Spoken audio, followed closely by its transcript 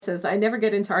Says I never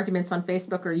get into arguments on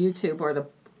Facebook or YouTube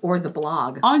or the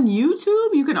blog. On YouTube,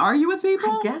 you can argue with people?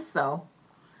 I guess so.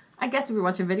 I guess if you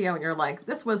watch a video and you're like,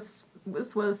 this was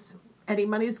Eddie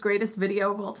Money's greatest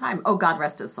video of all time. Oh, God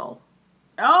rest his soul.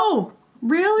 Oh,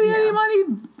 really, Yeah. Eddie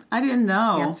Money? I didn't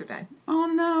know. Yesterday. Oh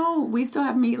no, we still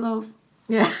have meatloaf.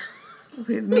 Yeah.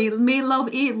 Meatloaf,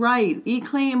 eat right, eat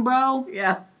clean, bro.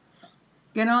 Yeah.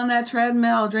 Get on that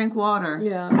treadmill, drink water.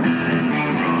 Yeah.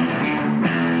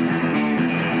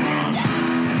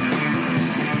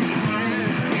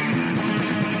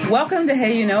 Welcome to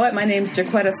Hey You Know It. My name's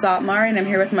Jaquetta Sotmari, and I'm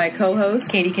here with my co-host,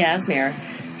 Katie Casimir.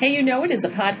 Hey You Know It is a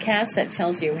podcast that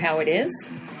tells you how it is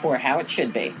or how it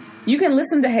should be. You can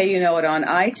listen to Hey You Know It on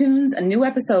iTunes, a new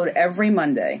episode every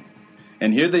Monday.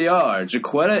 And here they are,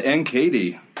 Jaquetta and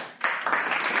Katie.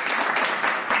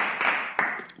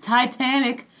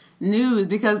 Titanic news,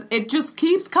 because it just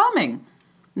keeps coming.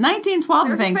 1912,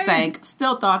 the thing sank.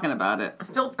 Still talking about it.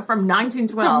 Still from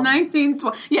 1912. From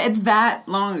 1912. Yeah, it's that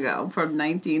long ago, from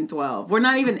 1912. We're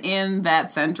not even in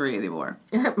that century anymore.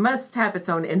 It must have its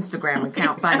own Instagram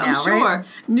account by now, I'm sure. right?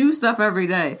 New stuff every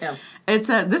day. Yeah.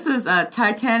 This is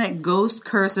Titanic Ghost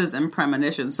Curses and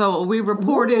Premonitions. So we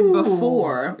reported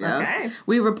before. Yes, okay.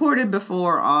 we reported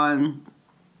before on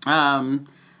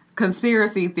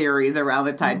conspiracy theories around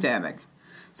the Titanic.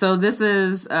 So this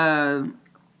is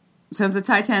since the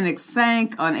Titanic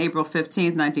sank on April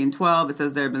 15th, 1912, it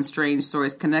says there have been strange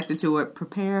stories connected to it.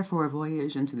 Prepare for a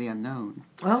voyage into the unknown.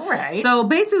 All right. So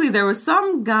basically, there was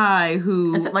some guy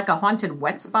who... Is it like a haunted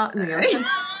wet spot in the ocean?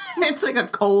 It's like a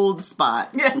cold spot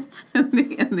Yeah. in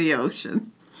the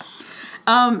ocean.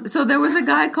 So there was a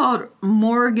guy called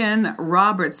Morgan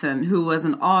Robertson who was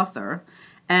an author,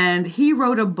 and he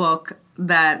wrote a book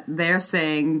that they're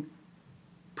saying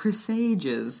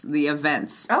presages the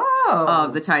events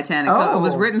of the Titanic. So it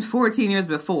was written 14 years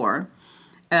before.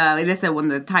 They said when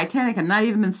the Titanic had not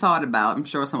even been thought about. I'm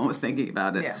sure someone was thinking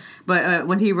about it. Yeah. But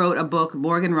when he wrote a book,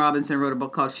 Morgan Robinson wrote a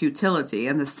book called Futility,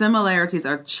 and the similarities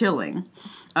are chilling.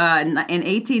 In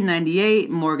 1898,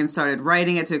 Morgan started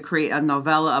writing it to create a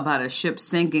novella about a ship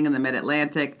sinking in the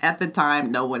mid-Atlantic. At the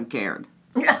time, no one cared.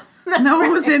 Yeah. No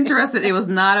one was interested. It was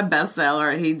not a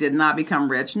bestseller. He did not become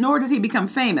rich, nor did he become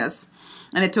famous.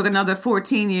 And it took another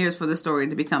 14 years for the story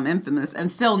to become infamous, and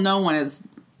still no one is...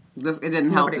 It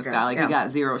didn't help this guy. He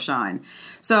got zero shine.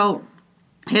 So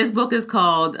his book is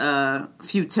called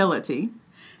Futility,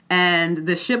 and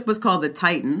the ship was called the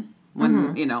Titan.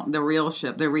 When the real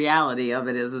ship, the reality of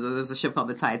it is that there's a ship called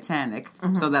the Titanic.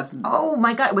 So that's Oh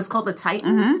my God! It was called the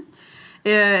Titan.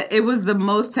 It was the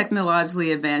most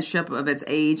technologically advanced ship of its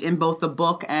age in both the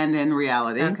book and in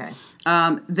reality. Okay.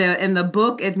 In the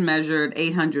book, it measured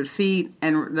 800 feet,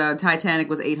 and the Titanic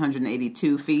was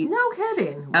 882 feet. No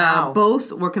kidding. Wow.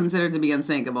 Both were considered to be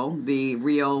unsinkable, the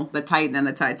Titan and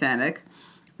the Titanic,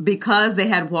 because they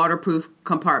had waterproof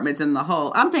compartments in the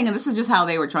hull. I'm thinking this is just how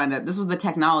they were this was the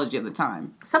technology of the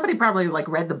time. Somebody probably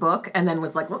read the book and then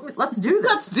was like, let's do this.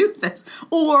 Let's do this.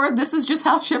 Or this is just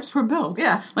how ships were built.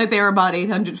 Yeah. Like they were about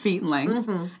 800 feet in length,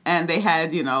 and they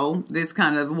had, this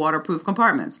kind of waterproof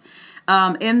compartments.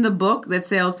 In the book that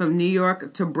sailed from New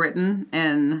York to Britain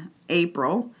in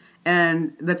April,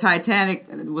 and the Titanic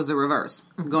was the reverse,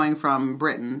 going from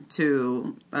Britain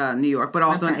to New York, but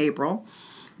also in April.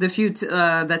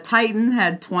 The Titan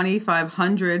had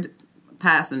 2,500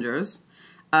 passengers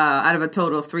out of a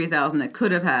total of 3,000 it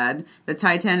could have had. The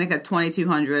Titanic had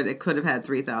 2,200. It could have had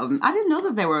 3,000. I didn't know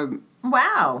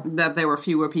that there were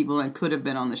fewer people than could have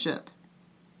been on the ship.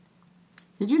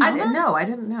 Did you know that? No, I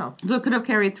didn't know. So it could have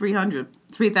carried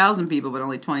 3,000 people, but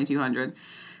only 2,200.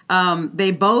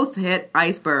 They both hit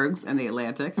icebergs in the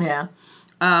Atlantic. Yeah.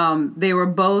 They were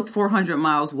both 400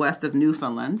 miles west of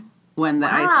Newfoundland when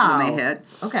they hit.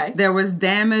 Okay. There was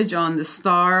damage on the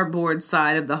starboard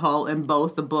side of the hull in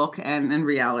both the book and in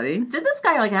reality. Did this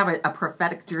guy have a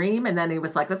prophetic dream, and then he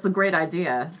was like, "That's a great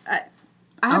idea"?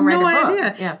 I have no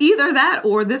idea. Yeah. Either that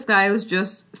or this guy was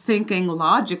just thinking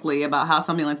logically about how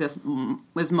something like this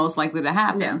was most likely to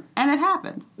happen. Yeah. And it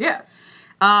happened. Yeah.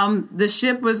 The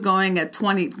ship was going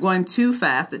too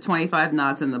fast at 25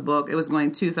 knots in the book. It was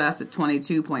going too fast at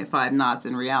 22.5 knots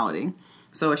in reality.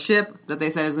 So a ship that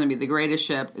they said is going to be the greatest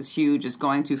ship is huge. It's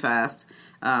going too fast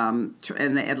in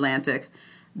the Atlantic.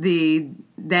 The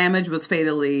damage was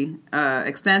fatally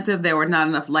extensive. There were not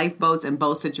enough lifeboats in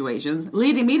both situations,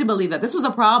 leading me to believe that this was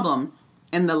a problem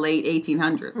in the late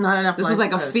 1800s. Not enough. This was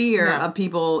like a fear of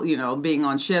people, being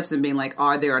on ships and being like,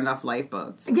 "Are there enough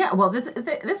lifeboats?" Yeah. Well, this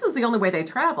is the only way they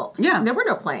traveled. Yeah. There were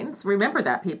no planes. Remember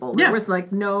that, people. There was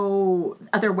no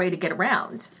other way to get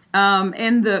around.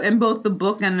 In both the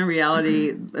book and in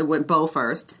reality, it went bow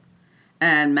first.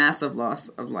 and massive loss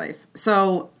of life.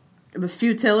 So the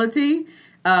futility,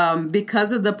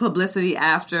 because of the publicity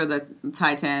after the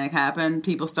Titanic happened,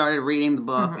 people started reading the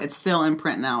book. It's still in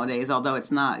print nowadays, although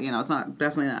it's not, it's not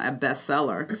definitely not a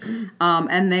bestseller.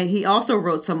 And he also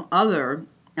wrote some other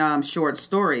short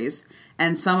stories,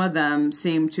 and some of them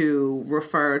seem to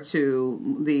refer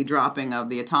to the dropping of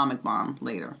the atomic bomb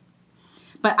later.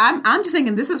 But I'm just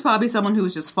thinking this is probably someone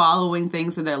who's just following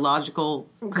things to their logical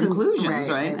conclusions,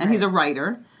 right? And he's a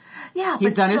writer. Yeah,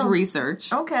 he's done his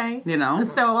research. Okay,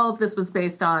 So all of this was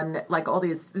based on like all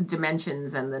these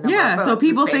dimensions and the number. Yeah, of so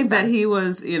people think that he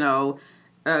was,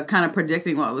 kind of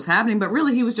predicting what was happening, but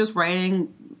really he was just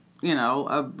writing,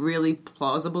 a really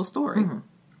plausible story,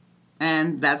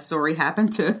 and that story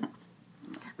happened to.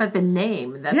 But the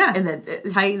name, in the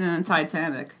Titan and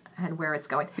Titanic. And where it's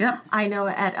going. Yeah, I know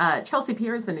at Chelsea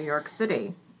Piers in New York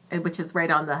City, which is right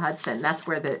on the Hudson. That's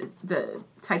where the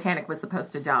Titanic was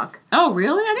supposed to dock. Oh,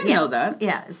 really? I didn't know that.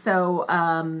 Yeah. So,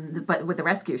 but with the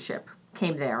rescue ship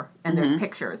came there, and there's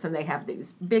pictures, and they have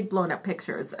these big blown up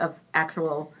pictures of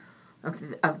actual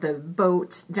of the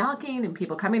boat docking and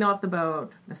people coming off the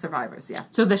boat, the survivors. Yeah.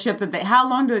 So the ship how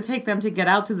long did it take them to get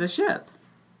out to the ship?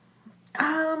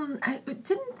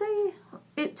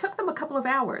 It took them a couple of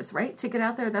hours, right, to get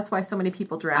out there. That's why so many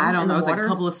people drowned. I don't know. It was like a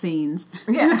couple of scenes.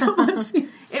 Yeah,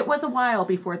 it was a while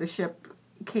before the ship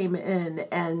came in,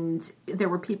 and there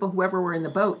were people. Whoever were in the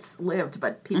boats lived,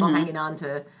 but people hanging on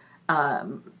to,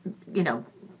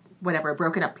 whatever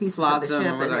broken up pieces of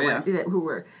the ship, who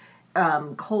were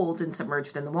cold and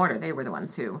submerged in the water. They were the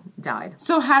ones who died.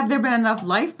 So, had there been enough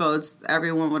lifeboats,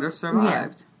 everyone would have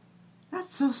survived. Yeah.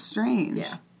 That's so strange.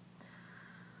 Yeah.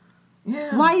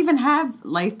 Yeah. Why even have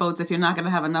lifeboats if you're not going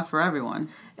to have enough for everyone?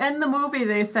 In the movie,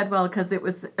 they said, well, because it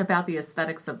was about the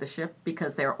aesthetics of the ship,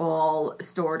 because they're all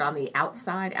stored on the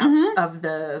outside of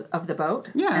the boat.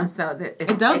 Yeah, and so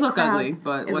it does look ugly,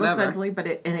 but whatever. It looks ugly, but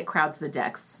it crowds the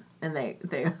decks, and they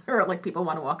are like people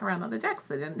want to walk around on the decks.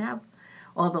 They didn't have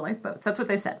all the lifeboats. That's what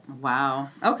they said. Wow.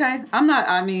 Okay,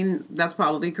 I mean, that's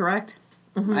probably correct.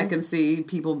 I can see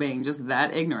people being just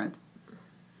that ignorant.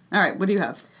 All right, what do you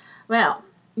have? Well.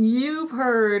 You've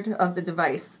heard of the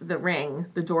device, the Ring,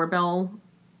 the doorbell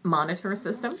monitor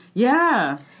system?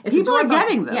 Yeah. People are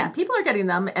getting them. Yeah, people are getting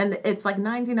them, and it's like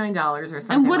 $99 or something.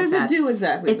 And what does it do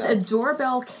exactly? It's a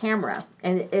doorbell camera,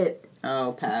 and it...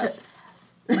 Oh, pass.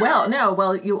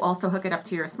 Well, you also hook it up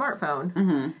to your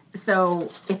smartphone. So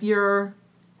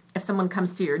if someone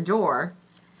comes to your door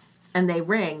and they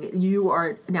ring, you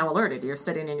are now alerted. You're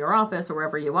sitting in your office or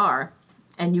wherever you are,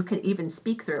 and you can even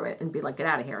speak through it and be like, get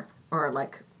out of here. Or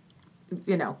like,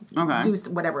 do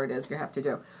whatever it is you have to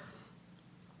do.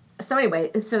 So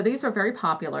anyway, these are very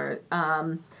popular.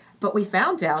 But we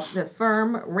found out the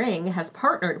firm Ring has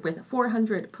partnered with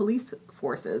 400 police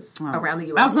forces around the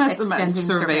U.S. extending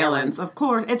surveillance. Of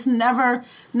course.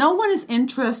 No one is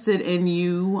interested in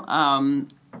you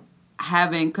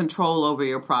having control over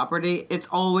your property. It's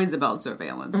always about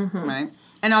surveillance, right?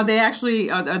 And are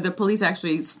the police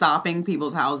actually stopping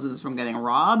people's houses from getting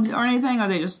robbed or anything? Or are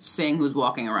they just seeing who's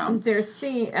walking around? They're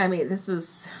seeing,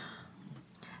 the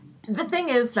thing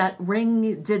is that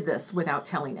Ring did this without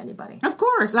telling anybody. Of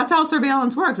course. That's how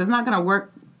surveillance works. It's not going to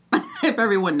work if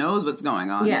everyone knows what's going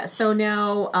on. Yeah, so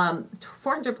now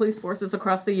 400 police forces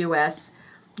across the U.S.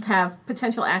 have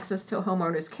potential access to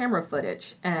homeowners' camera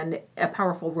footage and a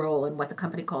powerful role in what the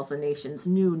company calls the nation's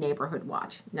new neighborhood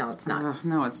watch. No, it's not.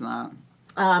 No, it's not.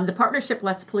 The partnership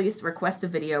lets police request a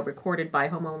video recorded by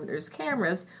homeowners'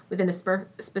 cameras within a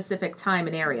specific time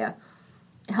and area,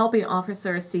 helping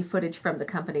officers see footage from the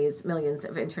company's millions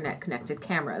of internet-connected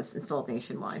cameras installed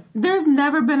nationwide. There's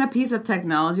never been a piece of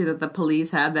technology that the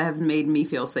police have that has made me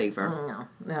feel safer.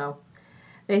 No.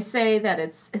 They say that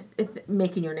it's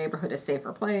making your neighborhood a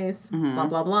safer place, blah,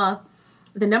 blah, blah.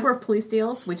 The number of police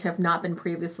deals, which have not been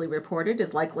previously reported,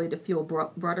 is likely to fuel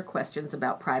broader questions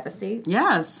about privacy.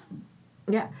 Yes.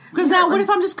 Yeah. Because now, what if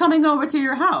I'm just coming over to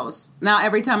your house? Now,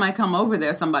 every time I come over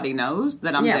there, somebody knows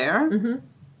that I'm there. Mm-hmm.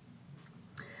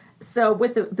 So,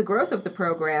 with the growth of the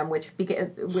program, which I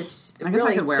guess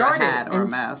really I could wear a hat or a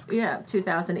mask.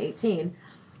 2018,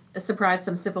 surprised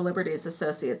some civil liberties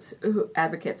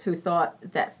advocates who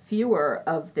thought that fewer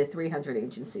of the 300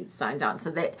 agencies signed on.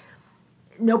 So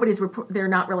they're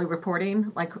not really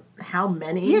reporting like how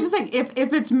many. Here's the thing: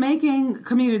 if it's making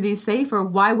communities safer,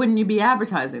 why wouldn't you be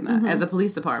advertising that as a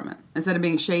police department instead of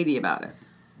being shady about it?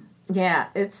 Yeah,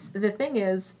 the thing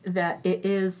is that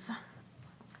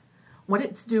what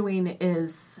it's doing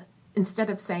is instead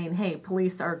of saying, "Hey,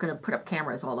 police are going to put up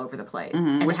cameras all over the place,"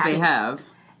 which they have,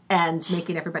 and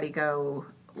making everybody go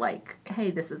like,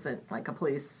 "Hey, this isn't like a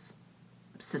police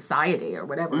society or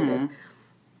whatever it is.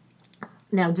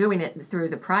 Now, doing it through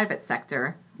the private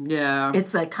sector,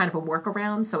 it's a kind of a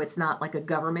workaround, so it's not like a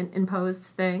government-imposed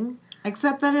thing.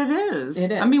 Except that it is.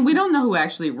 It is. I mean, we don't know who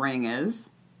actually Ring is.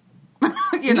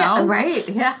 You know? Yeah, right,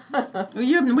 yeah.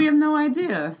 We have no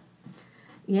idea.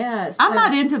 Yes. I'm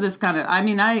not into this kind of... I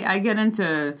mean, I get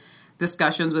into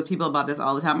discussions with people about this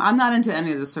all the time. I'm not into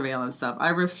any of the surveillance stuff. I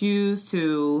refuse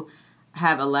to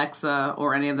have Alexa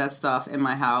or any of that stuff in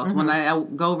my house. When I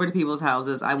go over to people's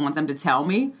houses, I want them to tell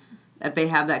me that they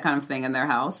have that kind of thing in their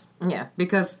house. Yeah.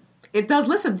 Because it does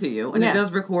listen to you and it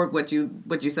does record what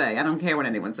you say. I don't care what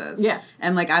anyone says. Yeah.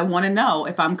 And like I want to know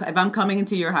if I'm coming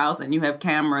into your house and you have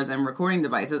cameras and recording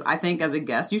devices, I think as a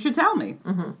guest you should tell me.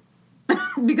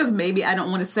 Because maybe I don't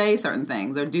want to say certain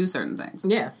things or do certain things.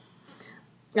 Yeah.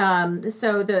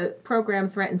 So the program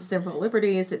threatens civil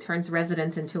liberties. It turns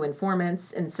residents into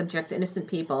informants and subjects innocent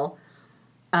people,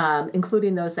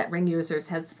 including those that Ring users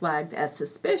has flagged as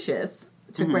suspicious,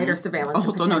 to greater surveillance.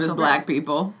 Also known as black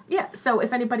people. Yeah. So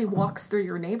if anybody walks through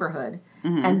your neighborhood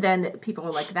and then people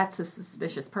are like, that's a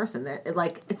suspicious person,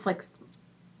 it's like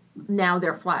now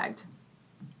they're flagged.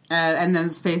 And then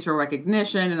facial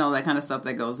recognition and all that kind of stuff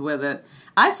that goes with it.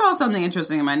 I saw something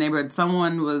interesting in my neighborhood.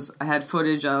 Someone had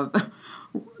footage of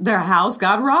their house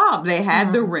got robbed. They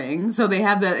had the Ring, so they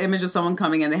had the image of someone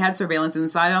coming in. They had surveillance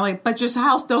inside. And I'm like, but your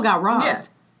house still got robbed. Yeah.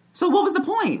 So what was the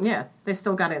point? Yeah, they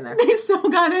still got in there. They still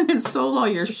got in and stole all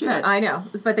your shit. I know.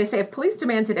 But they say if police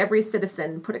demanded every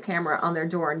citizen put a camera on their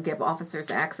door and give officers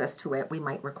access to it, we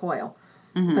might recoil.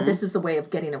 But this is the way of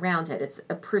getting around it. It's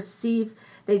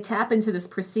they tap into this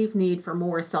perceived need for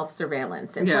more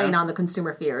self-surveillance and playing on the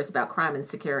consumer fears about crime and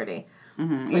security.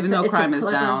 Even though crime is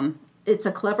down. It's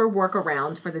a clever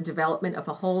workaround for the development of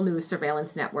a whole new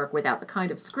surveillance network without the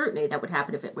kind of scrutiny that would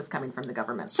happen if it was coming from the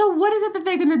government. So what is it that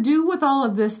they're going to do with all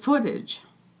of this footage?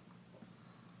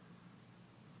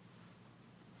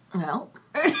 Well,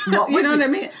 you know what I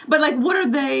mean? But like, what are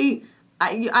they...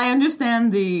 I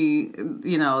understand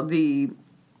the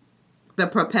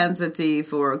propensity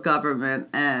for government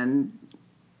and,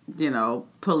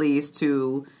 police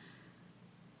to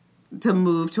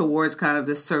move towards kind of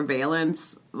this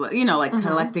surveillance,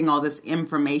 collecting all this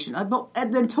information. But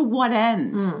and then to what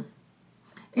end?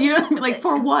 You know what I mean? Like,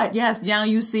 for what? Yes, now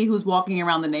you see who's walking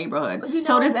around the neighborhood.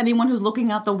 So does anyone who's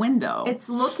looking out the window. It's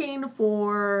looking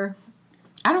for...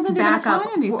 I don't think they're going to find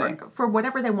anything. For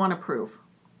whatever they want to prove.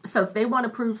 So if they want to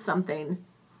prove something,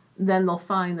 then they'll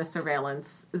find the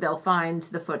surveillance. They'll find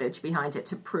the footage behind it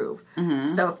to prove.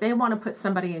 So if they want to put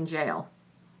somebody in jail,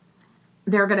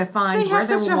 they're going to find where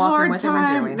they were walking, what they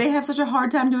were doing. They have such a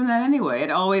hard time doing that anyway.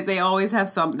 They always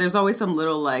have there's always some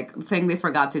little, like, thing they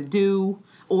forgot to do.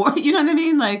 Or, you know what I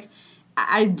mean? Like,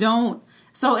 I don't...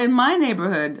 So in my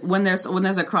neighborhood, when there's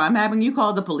a crime happening, you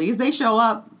call the police, they show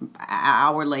up an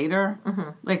hour later.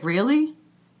 Like, really?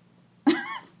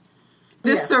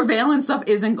 This surveillance stuff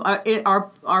isn't...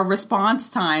 our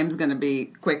response time's going to be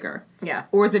quicker. Yeah.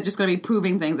 Or is it just going to be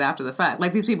proving things after the fact?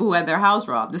 Like these people who had their house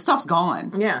robbed. This stuff's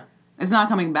gone. Yeah. It's not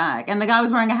coming back. And the guy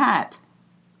was wearing a hat.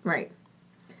 Right.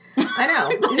 I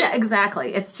know. Yeah,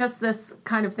 exactly. It's just this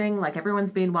kind of thing, like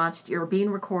everyone's being watched, you're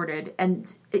being recorded,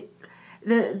 and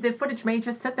the footage may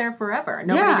just sit there forever.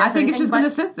 Nobody does I think anything, it's just going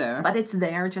to sit there. But it's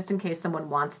there just in case someone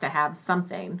wants to have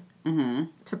something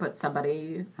to put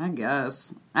somebody... I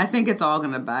guess. I think it's all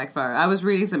going to backfire. I was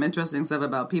reading some interesting stuff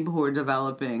about people who are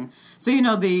developing... So,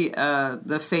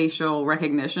 the facial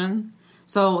recognition...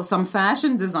 So some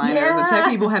fashion designers and tech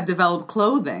people have developed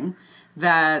clothing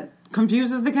that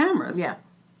confuses the cameras. Yeah.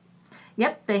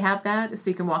 Yep, they have that, so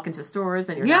you can walk into stores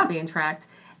and you're not being tracked.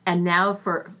 And now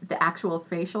for the actual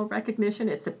facial recognition,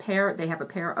 they have a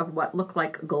pair of what look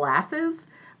like glasses,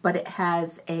 but it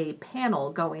has a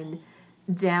panel going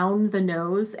down the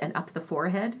nose and up the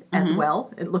forehead as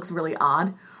well. It looks really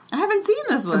odd. I haven't seen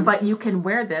this one. But you can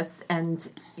wear this and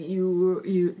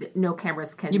no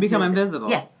cameras can... You become invisible.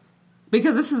 Yeah.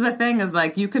 Because this is the thing, is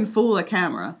like you can fool a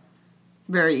camera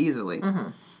very easily.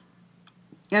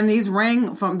 And these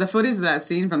Ring, from the footage that I've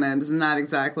seen from them, is not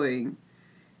exactly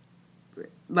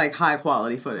like high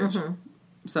quality footage.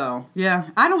 So yeah,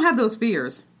 I don't have those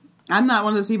fears. I'm not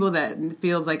one of those people that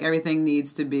feels like everything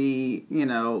needs to be,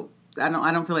 I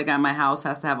don't feel like my house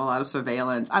has to have a lot of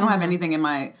surveillance. I don't have anything in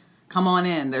my... Come on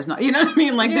in. There's not, you know what I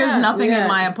mean? Like there's nothing in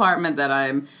my apartment that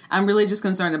I'm really just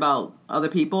concerned about other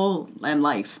people and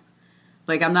life.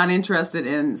 Like, I'm not interested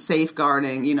in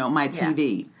safeguarding, my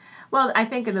TV. Yeah. Well, I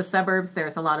think in the suburbs,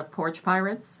 there's a lot of porch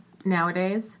pirates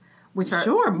nowadays, which are...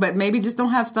 Sure, but maybe just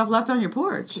don't have stuff left on your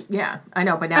porch. Yeah, I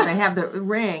know, but now they have the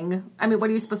Ring. I mean,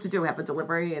 what are you supposed to do? Have a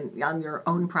delivery on your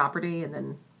own property and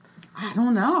then... I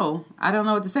don't know. I don't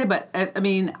know what to say, but I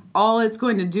mean, all it's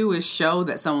going to do is show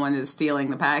that someone is stealing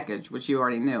the package, which you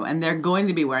already knew, and they're going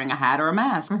to be wearing a hat or a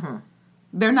mask. Mm-hmm.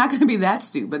 They're not going to be that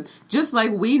stupid. Just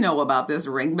like we know about this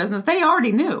ring business, they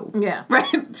already knew. Yeah. Right?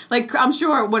 Like, I'm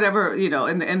sure whatever,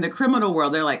 in the criminal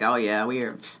world, they're like, oh yeah,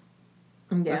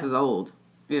 this is old.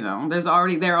 They're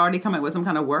already coming with some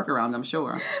kind of workaround, I'm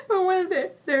sure.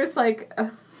 But there's like...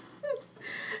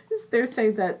 they're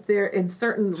saying that they're in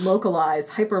certain localized,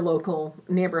 hyper-local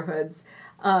neighborhoods.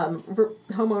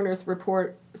 Homeowners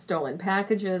report stolen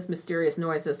packages, mysterious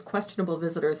noises, questionable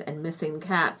visitors, and missing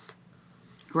cats.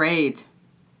 Great.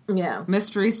 Yeah.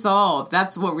 Mystery solved.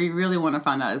 That's what we really want to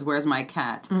find out is where's my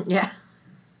cat? Yeah.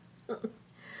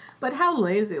 But how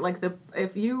lazy,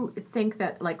 if you think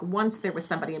that, once there was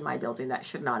somebody in my building that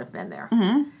should not have been there,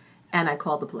 mm-hmm. and I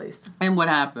called the police. And what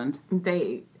happened?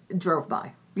 They drove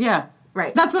by. Yeah.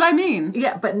 Right. That's what I mean.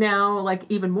 Yeah, but now,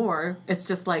 even more, it's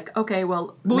just okay,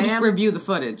 well, we'll just review the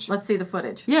footage. Let's see the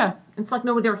footage. Yeah. It's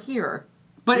no, they're here.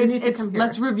 But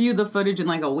let's review the footage in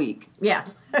a week. Yeah.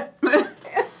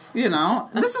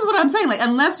 This is what I'm saying.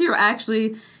 Unless you're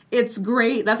actually, it's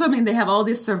great. That's what I mean. They have all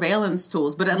these surveillance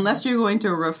tools, but unless you're going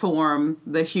to reform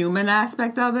the human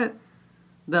aspect of it,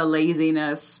 the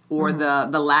laziness or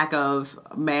the lack of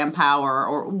manpower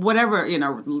or whatever,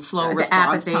 slow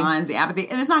response times, the apathy,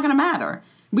 and it's not going to matter.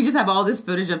 We just have all this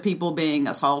footage of people being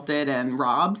assaulted and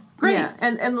robbed. Great. Yeah,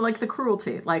 and the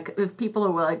cruelty. If people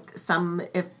are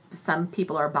if some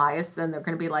people are biased, then they're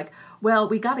going to be well,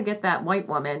 we got to get that white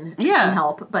woman to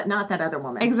help, but not that other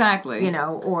woman. Exactly.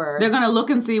 Or... They're going to look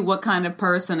and see what kind of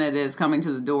person it is coming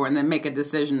to the door and then make a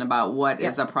decision about what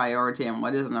is a priority and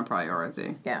what isn't a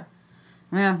priority. Yeah.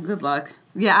 Yeah, good luck.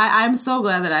 Yeah, I'm so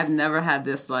glad that I've never had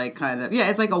this,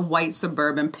 it's like a white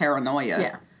suburban paranoia.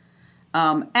 Yeah.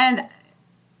 And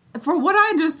for what I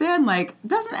understand,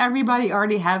 doesn't everybody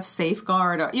already have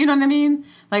Safeguard? Or, you know what I mean?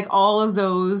 All of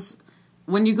those,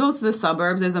 when you go to the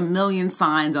suburbs, there's a million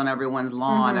signs on everyone's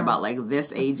lawn about,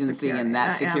 this agency security. And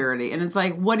that security. Yeah. And it's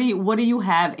what do you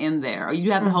have in there? Or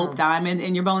you have the Hope Diamond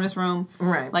in your bonus room?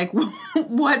 Right.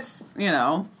 What's,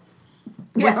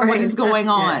 what is going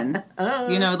on?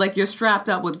 Yeah. You're strapped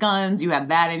up with guns. You have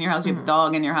that in your house. You have a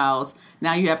dog in your house.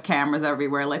 Now you have cameras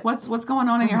everywhere. What's going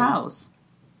on in your house?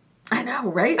 I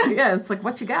know, right? Yeah, it's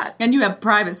what you got. And you have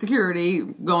private security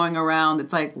going around.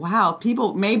 It's wow,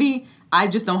 people, maybe I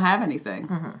just don't have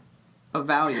anything of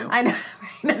value. I know.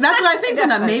 That's what I think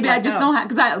sometimes. Maybe I just don't have,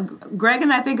 because Greg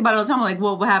and I think about it all the time. I'm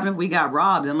well, what happened if we got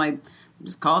robbed? And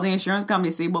just call the insurance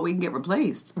company, see what we can get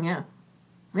replaced. Yeah.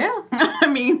 Yeah. I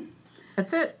mean...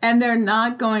 That's it. And they're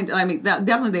not going to,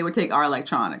 definitely they would take our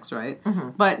electronics, right?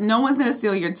 Mm-hmm. But no one's going to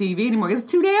steal your TV anymore. It's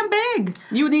too damn big.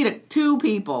 You would need 2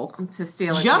 people to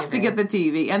steal just to get the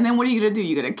TV. And then what are you going to do?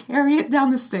 You're going to carry it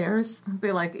down the stairs?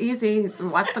 Be easy,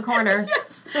 watch the corner.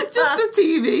 Yes, just a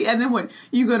TV. And then what?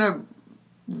 You going to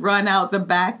run out the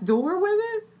back door with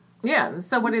it? Yeah,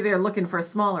 so what are they looking for?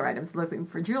 Smaller items, looking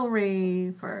for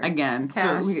jewelry, for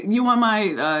cash. You want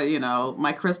my,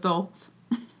 my crystals?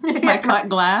 My cut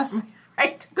glass?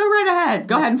 Right. Go right ahead.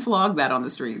 Go ahead and flog that on the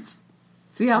streets.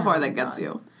 See how far that gets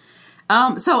you.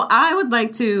 So I would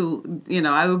like to,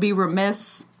 I would be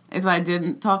remiss if I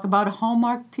didn't talk about a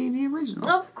Hallmark TV original.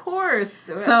 Of course.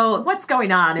 So what's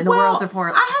going on in the world of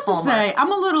Hallmark? I have to say,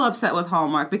 I'm a little upset with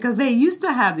Hallmark because they used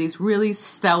to have these really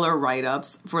stellar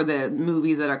write-ups for the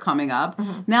movies that are coming up.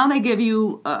 Mm-hmm. Now they give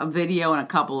you a video and a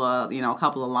couple of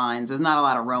lines. There's not a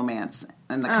lot of romance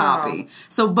in the copy.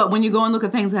 So, but when you go and look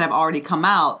at things that have already come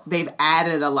out, they've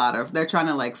added they're trying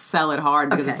to sell it hard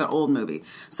because it's an old movie.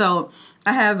 So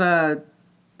I have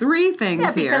 3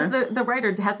 things here. Yeah, because the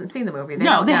writer hasn't seen the movie. They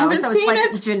haven't seen it.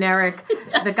 It's generic.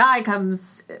 Yes. The guy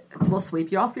comes, will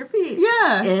sweep you off your feet.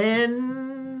 Yeah.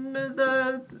 In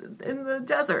the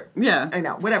desert. Yeah. I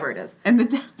know, whatever it is. In the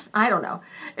desert. I don't know.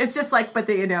 It's just but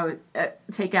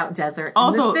take out desert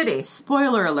also, in the city.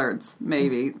 Spoiler alerts,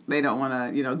 maybe. They don't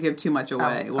want to, give too much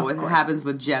away. What happens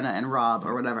with Jenna and Rob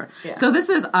or whatever. Yeah. So this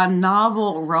is a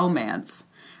novel romance.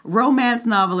 Romance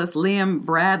novelist Liam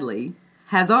Bradley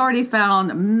has already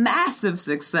found massive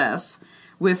success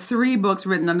with 3 books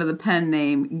written under the pen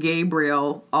name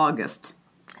Gabriel August.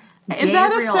 Is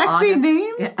that a sexy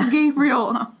name? Yeah.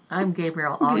 Gabriel. I'm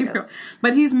Gabriel August.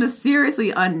 But he's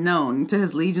mysteriously unknown to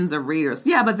his legions of readers.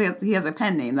 Yeah, but he has a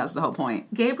pen name. That's the whole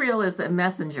point. Gabriel is a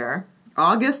messenger.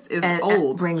 August is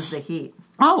old. Brings the heat.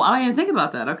 Oh, I didn't think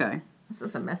about that. Okay. This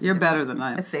is a messenger. You're better than I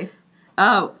am. Let's see.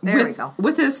 There we go.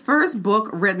 With his first book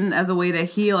written as a way to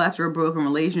heal after a broken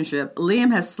relationship,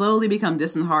 Liam has slowly become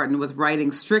disheartened with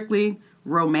writing strictly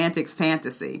romantic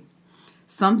fantasy.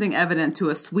 Something evident to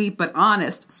a sweet but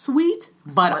honest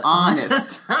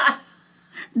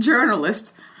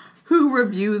journalist who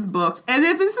reviews books. And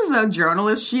if this is a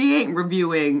journalist, she ain't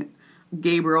reviewing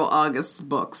Gabriel August's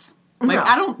books. Like, No.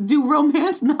 I don't do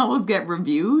romance novels get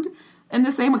reviewed in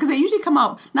the same way, because they usually come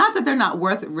out, not that they're not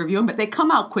worth reviewing, but they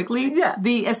come out quickly. Yeah.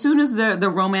 As soon as the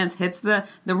romance hits, the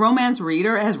romance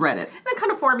reader has read it. They're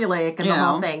kind of formulaic in the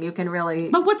whole thing. You can really...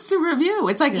 But what's the review?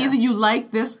 It's like either you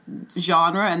like this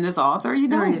genre and this author, or you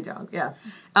don't. Or you don't, yeah.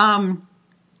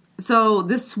 So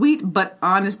this sweet but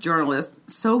honest journalist,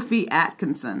 Sophie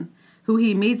Atkinson, who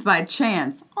he meets by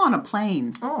chance on a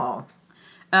plane. Oh.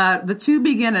 The two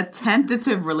begin a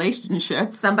tentative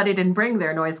relationship. Somebody didn't bring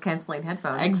their noise-canceling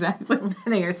headphones. Exactly.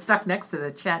 And you're stuck next to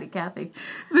the chatty Cathy.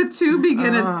 The two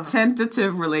begin a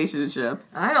tentative relationship.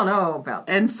 I don't know about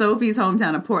that. In Sophie's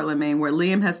hometown of Portland, Maine, where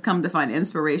Liam has come to find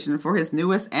inspiration for his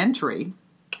newest entry.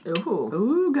 Ooh.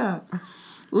 Ooh, God.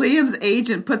 Liam's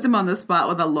agent puts him on the spot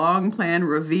with a long-planned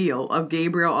reveal of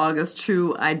Gabriel August's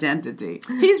true identity.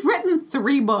 He's written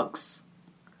 3 books.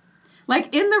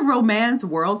 Like, in the romance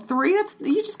world, 3,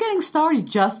 you're just getting started,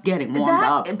 just getting warmed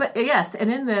up. But yes,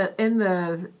 and in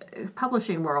the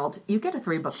publishing world, you get a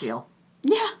 3-book deal.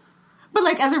 Yeah. But,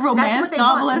 like, as a romance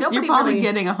novelist, you're probably really...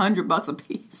 getting $100 a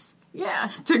piece. Yeah.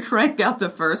 To crank out the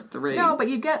first 3. No, but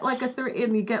you get like a 3,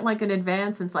 and you get like an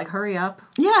advance, and it's like, hurry up.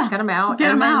 Yeah. Get them out. Get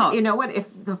them out. You know what? If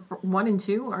the 1 and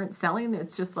 2 aren't selling,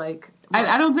 it's just like...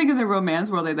 I don't think in the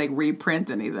romance world they like reprint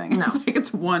anything. No. It's like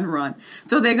it's one run.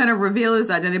 So they're going to reveal his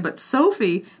identity, but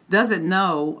Sophie doesn't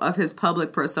know of his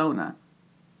public persona.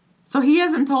 So he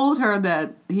hasn't told her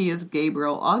that he is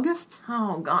Gabriel August.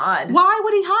 Oh, God. Why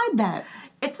would he hide that?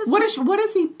 It's What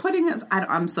is he putting as...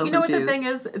 I'm so confused. You know what the thing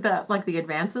is? That like the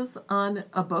advances on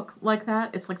a book like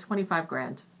that, it's like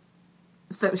 $25,000.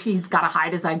 So he's got to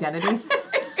hide his identity.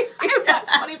 I've got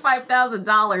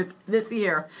 $25,000 this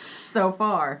year so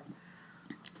far.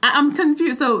 I'm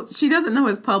confused. So she doesn't know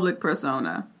his public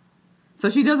persona. So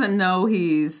she doesn't know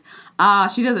she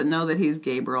doesn't know that he's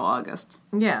Gabriel August.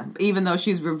 Yeah. Even though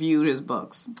she's reviewed his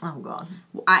books. Oh, God.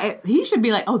 He should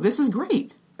be like, oh, this is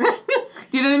great.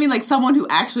 Do you know what I mean? Like someone who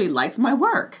actually likes my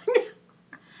work.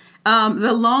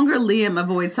 The longer Liam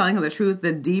avoids telling her the truth,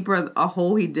 the deeper a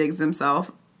hole he digs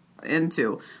himself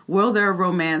into. Will their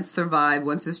romance survive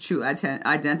once his true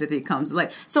identity comes to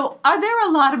light? So are there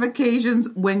a lot of occasions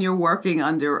when you're working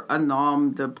under a nom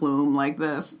de plume like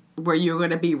this where you're going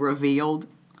to be revealed?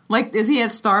 Like, is he at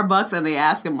Starbucks and they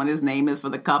ask him what his name is for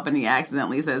the cup and he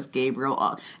accidentally says Gabriel?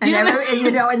 And then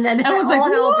I was like, hell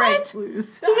what? breaks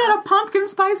loose. He got a pumpkin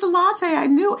spice latte. I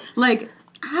knew. Like,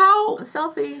 how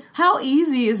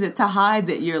easy is it to hide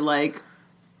that you're like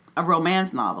a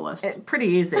romance novelist? Pretty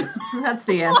easy. That's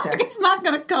the answer. Like, it's not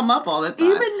going to come up all the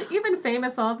time. Even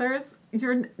famous authors,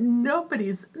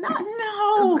 nobody's not.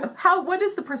 No. What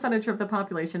is the percentage of the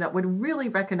population that would really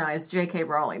recognize J.K.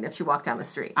 Rowling if she walked down the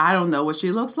street? I don't know what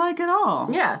she looks like at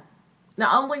all. Yeah. The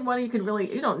only one you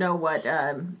don't know what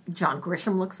John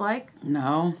Grisham looks like.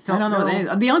 No. I don't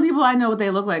know. The only people I know what they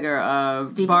look like are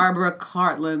Barbara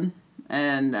Cartland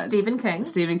and Stephen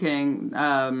King.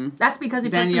 That's because he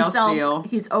Danielle puts himself.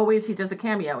 Steele. He does a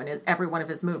cameo in every one of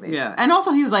his movies. Yeah, and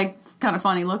also he's like kind of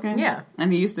funny looking. Yeah,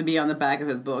 and he used to be on the back of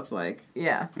his books, like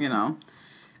I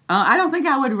don't think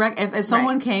I would if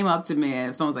someone came up to me and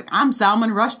if someone was like, "I'm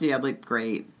Salman Rushdie," I'd be like,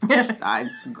 "Great, I'm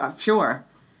sure.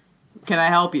 Can I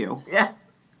help you?" Yeah.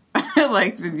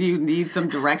 Like, do you need some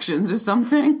directions or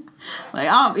something? Like,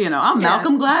 I'm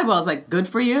Malcolm Gladwell. It's like, good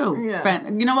for you. Yeah.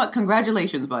 You know what?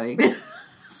 Congratulations, buddy.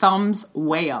 Thumbs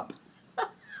way up.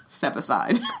 Step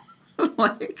aside.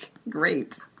 Like,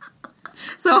 great.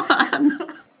 So,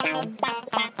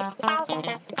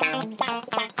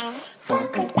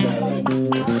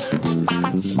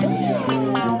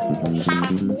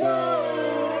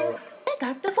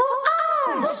 Got the 4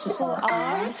 R's. 4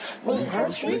 R's.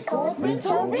 Rehearse, record,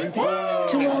 retool, repair.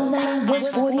 209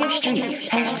 West 40th Street.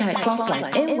 Hashtag Punk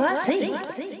Like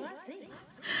NYC.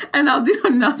 And I'll do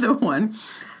another one.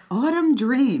 Autumn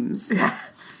Dreams.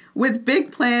 With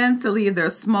big plans to leave their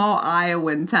small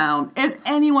Iowan town. Is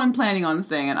anyone planning on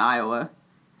staying in Iowa?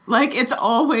 Like, it's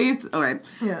always... All right.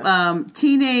 Yeah.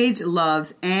 Teenage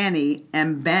loves Annie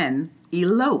and Ben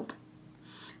elope.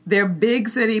 Their big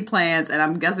city plans, and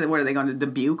I'm guessing, what are they going to,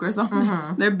 Dubuque or something?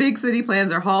 Mm-hmm. Their big city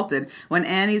plans are halted when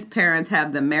Annie's parents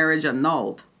have the marriage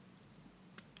annulled.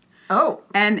 Oh.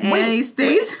 And Annie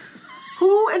stays...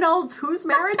 Who annulled whose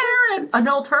marriage? Parents.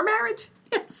 Annulled her marriage?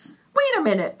 Yes. Wait a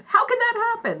minute. How can that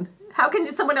happen? How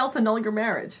can someone else annul your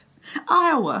marriage?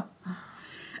 Iowa.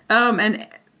 And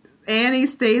Annie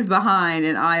stays behind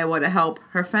in Iowa to help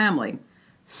her family.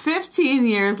 15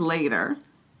 years later...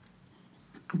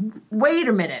 Wait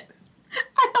a minute.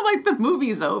 I feel like the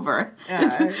movie's over.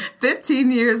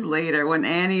 15 years later, when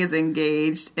Annie is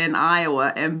engaged in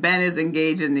Iowa and Ben is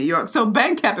engaged in New York. So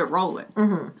Ben kept it rolling.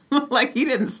 Like, he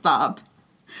didn't stop.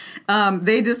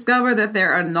 They discover that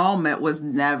their annulment was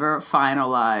never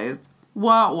finalized.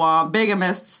 Wah, wah.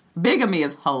 Bigamists. Bigamy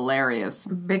is hilarious.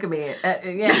 Bigamy.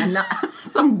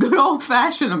 Some good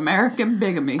old-fashioned American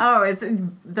bigamy. Oh, it's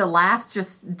the laughs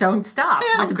just don't stop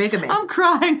with bigamy. I'm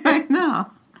crying right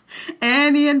now.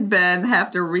 Annie and Ben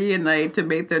have to reunite to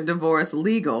make their divorce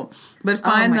legal, but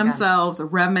find themselves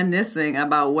reminiscing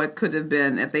about what could have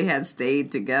been if they had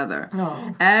stayed together.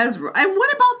 And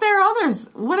what about their others?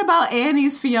 What about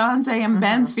Annie's fiance and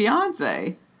Ben's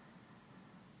fiance?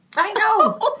 I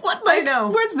know. I know.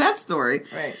 Where's that story?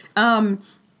 Right.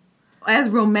 As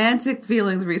romantic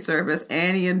feelings resurface,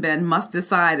 Annie and Ben must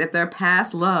decide if their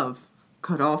past love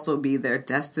could also be their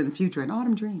destined future in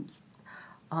Autumn Dreams.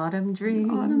 Autumn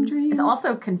Dreams. Autumn Dreams. It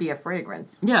also can be a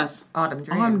fragrance. Yes. Autumn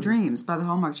Dreams. Autumn Dreams by the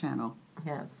Hallmark Channel.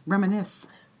 Yes. Reminisce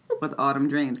with Autumn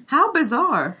Dreams. How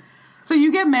bizarre. So you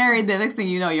get married, the next thing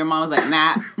you know, your mom was like,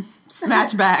 nah,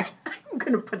 snatch back. I'm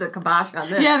going to put a kibosh on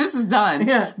this. Yeah, this is done.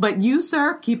 Yeah. But you,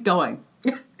 sir, keep going.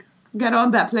 Get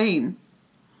on that plane.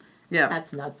 Yeah.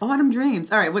 That's nuts. Autumn Dreams.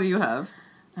 All right, what do you have?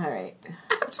 All right.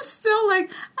 I'm just still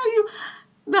like,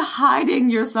 the hiding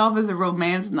yourself as a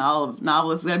romance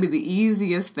novelist is going to be the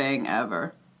easiest thing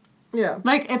ever. Yeah.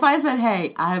 Like, if I said,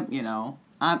 hey, I'm Salman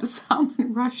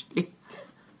Rushdie.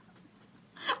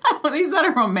 He's not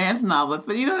a romance novelist,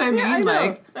 but you know what I mean?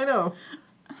 I know.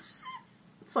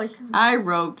 It's like... I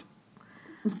wrote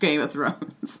Game of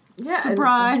Thrones. Yeah.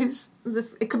 Surprise.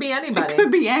 It could be anybody. It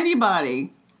could be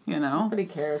anybody, you know? Nobody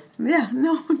cares. Yeah,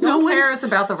 no one cares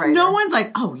about the writer. No one's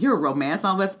like, oh, you're a romance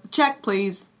novelist. Check,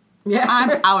 please. Yeah.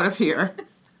 I'm out of here.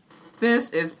 This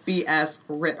is BS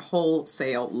writ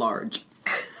wholesale large.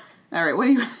 All right, what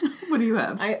do you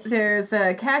have? There's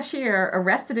a cashier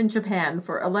arrested in Japan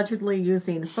for allegedly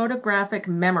using photographic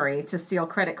memory to steal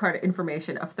credit card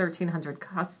information of 1,300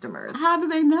 customers. How do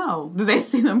they know? Do they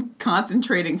see them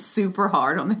concentrating super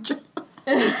hard on the job?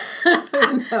 No.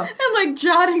 And like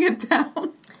jotting it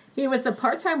down? He was a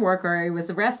part-time worker. He was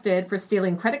arrested for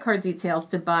stealing credit card details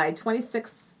to buy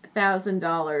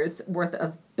 $26,000 worth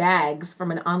of bags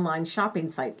from an online shopping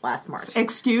site last March.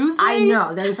 Excuse me? I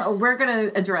know. We're going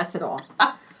to address it all.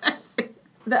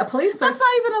 The police That's not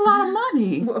even a lot of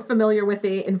money. Familiar with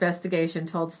the investigation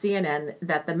told CNN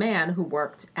that the man who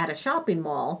worked at a shopping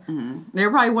mall... Mm-hmm. They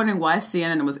were probably wondering why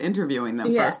CNN was interviewing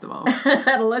them, first of all.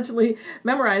 had allegedly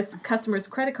memorized customers'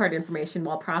 credit card information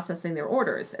while processing their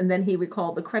orders, and then he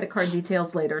recalled the credit card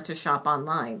details later to shop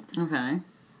online. Okay.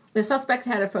 The suspect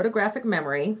had a photographic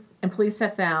memory, and police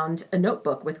have found a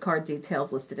notebook with card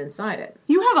details listed inside it.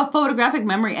 You have a photographic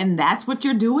memory, and that's what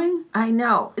you're doing? I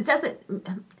know. It doesn't...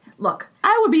 Look.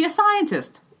 I would be a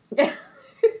scientist.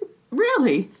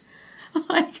 Really?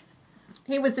 Like...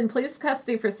 He was in police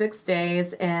custody for 6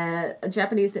 days, and a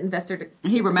Japanese investor...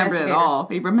 He remembered it all.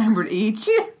 He remembered each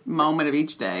moment of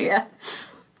each day. Yeah.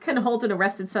 Can hold an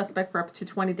arrested suspect for up to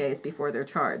 20 days before they're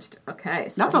charged. Okay.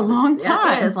 So that's a long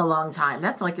time. That is a long time.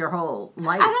 That's like your whole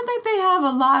life. I don't think they have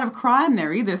a lot of crime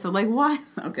there either, so like, why?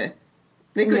 Okay.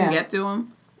 They couldn't get to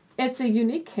him? It's a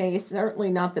unique case, certainly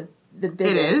not the biggest.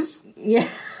 It is? Yeah.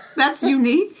 That's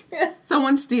unique? Yeah.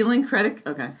 Someone stealing credit...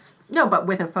 Okay. No, but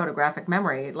with a photographic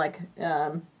memory, like...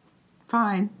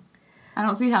 Fine. I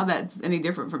don't see how that's any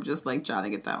different from just, like,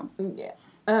 jotting it down. Yeah.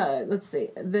 Let's see.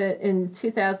 In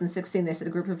 2016, they said a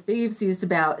group of thieves used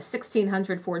about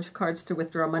 1,600 forged cards to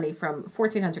withdraw money from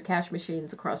 1,400 cash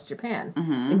machines across Japan.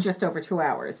 Mm-hmm. In just over 2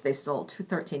 hours, they stole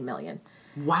 $13 million.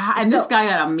 Wow. And this guy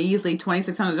got a measly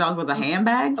 $2,600 worth of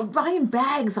handbags? Buying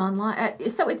bags online.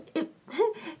 So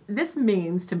this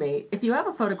means to me, if you have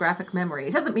a photographic memory,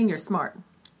 it doesn't mean you're smart.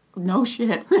 No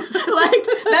shit. Like,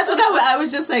 that's what I was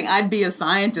just saying. I'd be a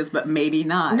scientist, but maybe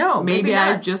not. No, maybe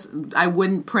not. I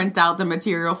wouldn't print out the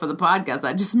material for the podcast.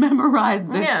 I just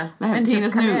memorized the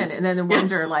penis news. And then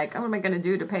wonder, like, what am I going to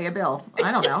do to pay a bill?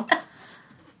 I don't know.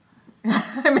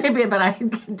 Maybe, but I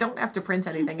don't have to print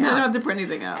anything out. I don't have to print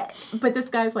anything out. But this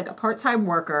guy's like a part-time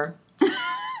worker.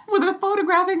 With a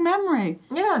photographic memory.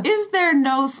 Yeah. Is there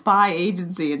no spy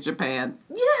agency in Japan?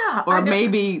 Yeah. Or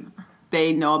maybe...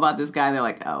 They know about this guy. They're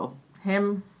like, oh,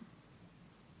 him,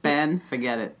 Ben,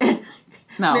 forget it.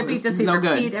 No, maybe does he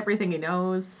repeat everything he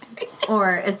knows,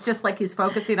 or it's just like he's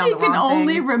focusing on the wrong things. He can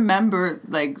only remember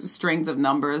like strings of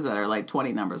numbers that are like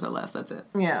 20 numbers or less. That's it.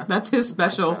 Yeah, that's his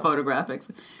special photographics.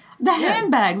 The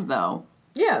handbags, though.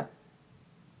 Yeah,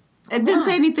 It didn't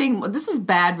say anything. This is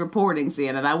bad reporting,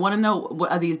 CNN. I want to know,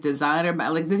 what are these designer,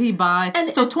 like, did he buy?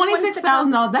 And so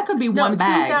 $26,000, that could be one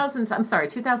bag.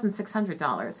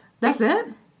 $2,600. That's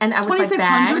it? And I was like,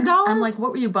 bags? $2,600? I'm like,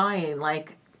 what were you buying?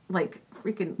 Like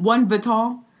freaking... One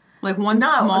Vuitton? Like one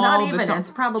small not even. Vuitton?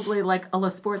 It's probably like a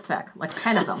Le Sport Sac, like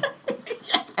 10 of them.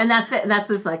 Yes. And that's it. And that's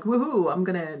just like, woohoo, I'm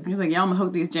going to... He's like, yeah, I'm going to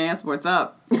hook these JanSports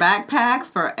up.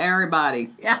 Backpacks for everybody.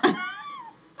 Yeah.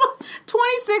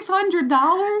 $2,600?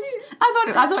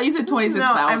 I thought you said $26,000.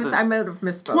 No, I might have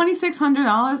misspoke.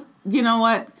 $2,600? You know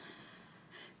what?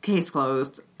 Case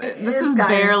closed. This is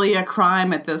barely a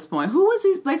crime at this point. Who was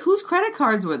these? Like, whose credit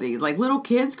cards were these? Like little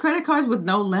kids' credit cards with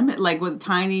no limit, like with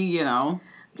tiny, Yeah,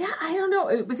 I don't know.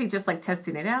 Was he just like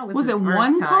testing it out? Was it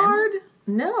one card?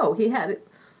 No, he had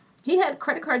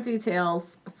credit card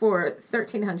details for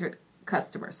 1,300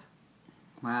 customers.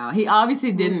 Wow, he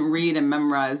obviously didn't read and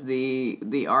memorize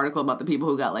the article about the people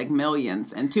who got like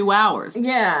millions in 2 hours.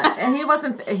 Yeah, and he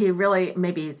wasn't. He really,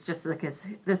 maybe he's just like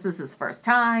this is his first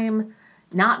time,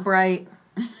 not bright,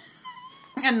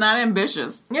 and not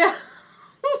ambitious. Yeah,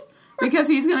 because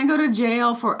he's going to go to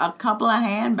jail for a couple of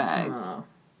handbags. Oh.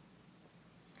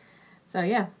 So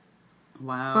yeah,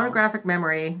 wow, photographic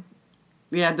memory.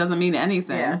 Yeah, it doesn't mean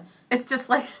anything. Yeah, it's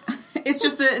just like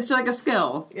it's like a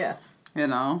skill. Yeah.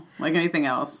 Like anything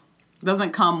else.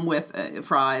 Doesn't come with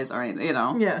fries or anything,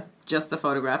 Yeah. Just the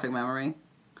photographic memory.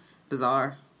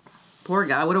 Bizarre. Poor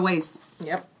guy. What a waste.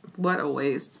 Yep. What a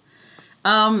waste.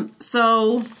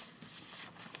 So,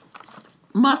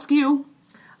 Muskie?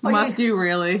 Muskie,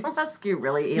 really? Muskie,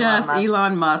 really? Yes,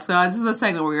 Elon Musk. This is a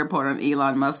segment where we report on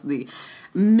Elon Musk, the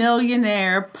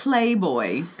millionaire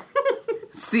playboy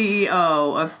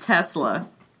CEO of Tesla.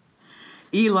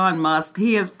 Elon Musk,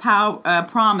 he has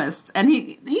promised, and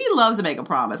he loves to make a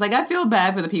promise. Like, I feel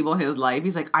bad for the people in his life.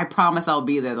 He's like, I promise I'll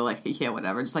be there. They're like, yeah,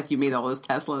 whatever. Just like you made all those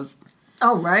Teslas.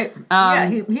 Oh, right. Yeah,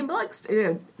 he likes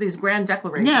these grand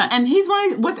declarations. Yeah, and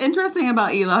what's interesting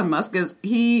about Elon Musk is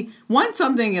once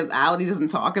something is out, he doesn't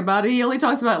talk about it. He only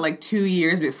talks about it like 2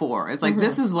 years before. It's like,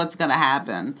 this is what's going to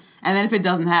happen. And then if it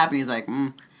doesn't happen, he's like,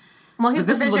 Well, he's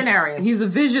the visionary. He's the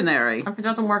visionary. If it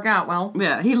doesn't work out, well.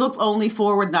 Yeah, he looks only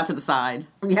forward, not to the side.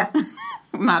 Yeah.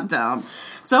 Not down.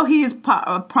 So he is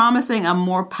promising a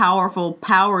more powerful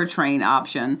powertrain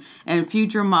option in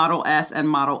future Model S and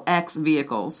Model X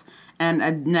vehicles, and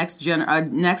a next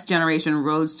generation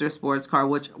roadster sports car,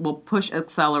 which will push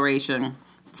acceleration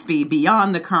speed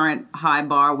beyond the current high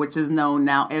bar, which is known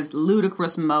now as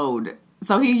ludicrous mode.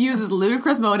 So he uses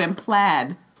ludicrous mode and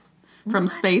plaid from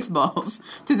Spaceballs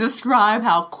to describe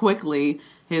how quickly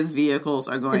his vehicles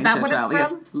are going to travel. Is that what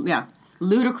it's from? Yes. Yeah.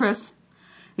 Ludicrous.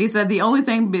 He said the only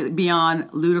thing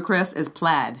beyond ludicrous is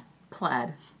plaid.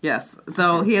 Plaid. Yes.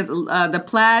 So he has the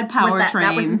plaid powertrain.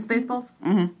 That was in Spaceballs?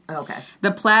 Mm-hmm. Okay.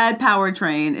 The plaid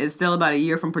powertrain is still about a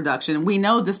year from production. We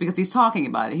know this because he's talking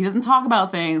about it. He doesn't talk about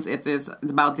things if it's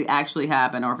about to actually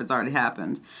happen or if it's already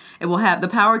happened. The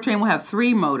powertrain will have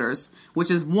 3 motors, which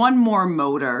is 1 more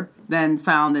motor than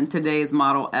found in today's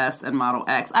Model S and Model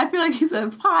X. I feel like he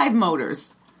said 5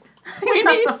 motors. We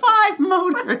need 5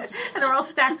 motors. And they're all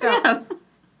stacked up. Yeah.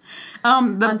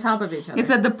 On top of each other. He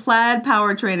said the plaid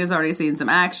powertrain has already seen some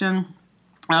action.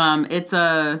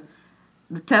 The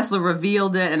Tesla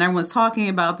revealed it, and everyone's talking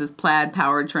about this plaid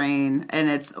powertrain, and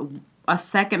it's a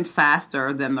second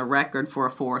faster than the record for a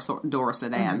 4-door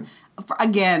sedan.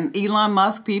 Again, Elon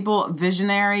Musk, people,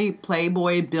 visionary,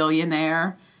 playboy,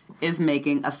 billionaire, is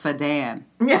making a sedan.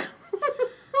 Yeah.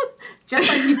 Just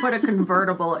like you put a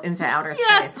convertible into outer space.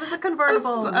 Yes, it was a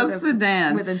convertible a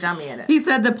sedan with a dummy in it. He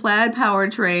said the plaid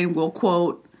powertrain will,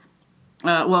 quote,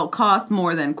 cost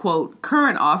more than, quote,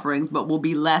 current offerings, but will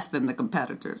be less than the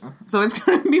competitors. So it's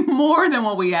going to be more than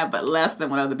what we have, but less than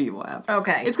what other people have.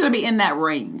 Okay. It's going to be in that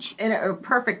range. In a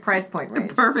perfect price point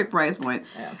range. A perfect price point.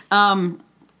 Yeah.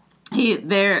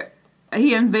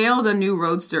 He unveiled a new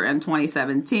Roadster in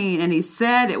 2017, and he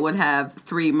said it would have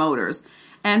 3 motors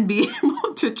and be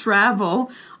able to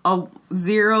travel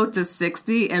 0 to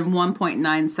 60 in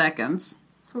 1.9 seconds.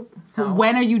 So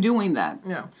when are you doing that?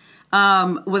 Yeah.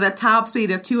 With a top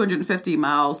speed of 250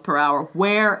 miles per hour,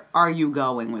 where are you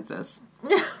going with this?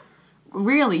 Yeah.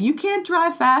 Really, you can't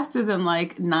drive faster than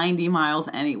like 90 miles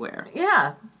anywhere.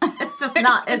 Yeah. It's just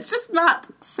not. It's just not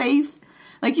safe.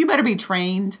 Like, you better be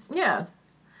trained. Yeah.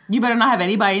 You better not have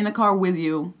anybody in the car with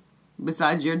you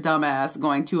besides your dumbass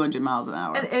going 200 miles an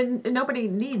hour. And nobody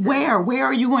needs Where? it. Where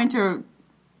are you going to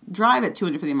drive at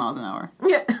 250 miles an hour?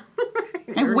 Yeah.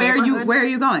 And where are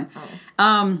you going?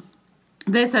 Oh.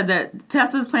 They said that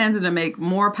Tesla's plans are to make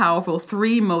more powerful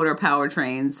 3-motor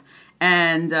powertrains,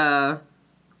 and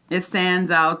it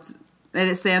stands out and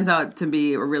it stands out to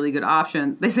be a really good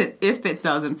option. They said if it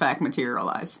does in fact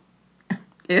materialize.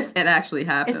 If it actually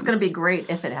happens. It's going to be great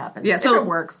if it happens. Yeah, so if it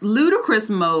works. Ludicrous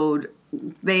mode,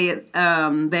 they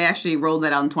actually rolled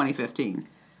that out in 2015.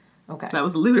 Okay. That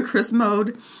was ludicrous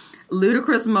mode.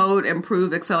 Ludicrous mode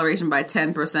improved acceleration by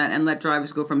 10% and let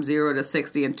drivers go from 0 to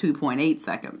 60 in 2.8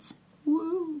 seconds.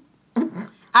 Woo.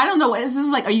 I don't know. Is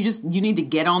this like, you need to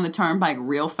get on the turnpike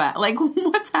real fast? Like,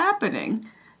 what's happening?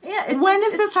 Yeah. When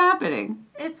is this happening?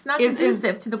 It's not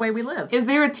conducive to the way we live. Is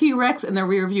there a T-Rex in the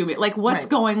rear view mirror? Like, what's Right.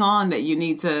 going on that you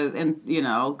need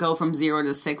to, go from 0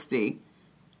 to 60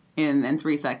 in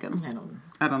 3 seconds?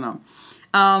 I don't know.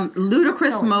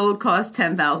 Ludicrous mode costs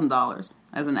 $10,000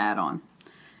 as an add-on.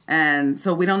 And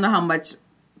so we don't know how much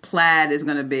Plaid is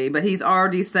going to be, but he's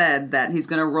already said that he's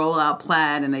going to roll out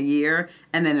Plaid in a year,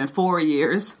 and then in 4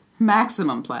 years,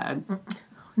 maximum Plaid.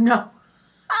 No.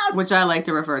 Which I like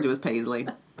to refer to as Paisley.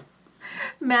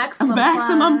 Maximum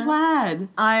Plaid.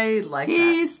 I like that.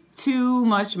 He's too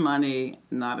much money,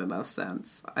 not enough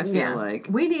sense. I feel like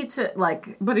we need to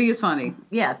but he is funny.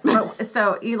 Yes.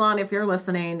 So Elon, if you're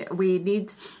listening,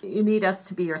 you need us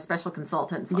to be your special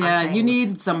consultants. Yeah, you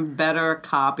need some better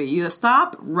copy. You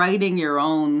stop writing your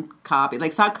own copy.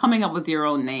 Like, stop coming up with your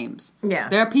own names. Yeah,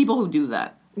 there are people who do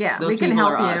that. Yeah, those we can people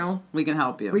help are you. Us. We can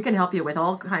help you. We can help you with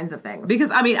all kinds of things.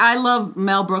 Because I love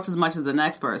Mel Brooks as much as the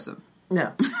next person.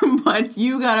 No, but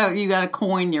you gotta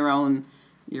coin your own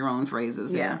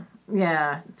phrases. Yeah,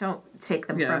 yeah. Don't take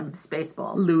them from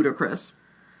Spaceballs. Ludicrous.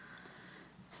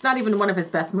 It's not even one of his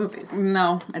best movies.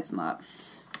 No, it's not.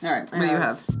 All right, what do you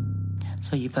have?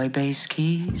 So you play bass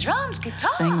keys, drums,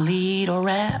 guitar, sing lead or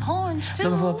rap, horns too.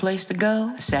 Looking for a place to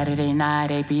go? Saturday night,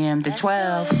 8 p.m. to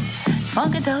 12.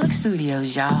 Funkadelic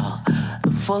Studios, y'all. A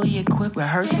fully equipped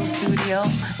rehearsal studio.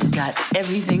 It's got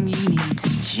everything you need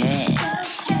to jam.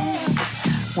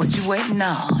 What you waiting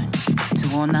on?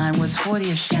 209 West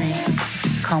 40th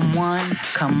Street. Come one,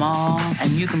 come all,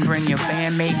 and you can bring your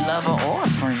bandmate, lover, or a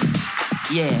friend.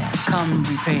 Yeah, come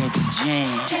prepared to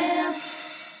jam.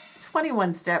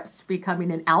 21 steps to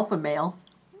becoming an alpha male.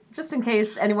 Just in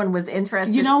case anyone was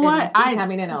interested. You know what? In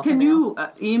becoming an alpha can male. you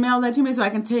email that to me so I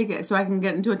can take it, so I can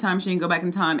get into a time machine, go back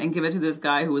in time, and give it to this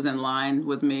guy who was in line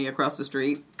with me across the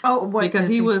street? Oh, what? Because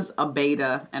he was a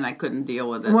beta, and I couldn't deal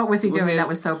with it. What was he doing that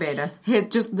was so beta? He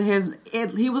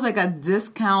was like a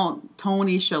discount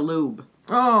Tony Shalhoub.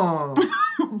 Oh,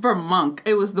 for Monk.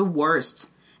 It was the worst,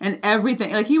 and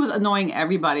everything. Like, he was annoying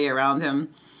everybody around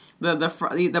him.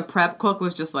 The prep cook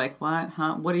was just like, what?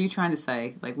 Huh? What are you trying to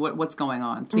say? Like, what's going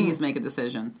on? Please make a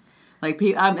decision. Like,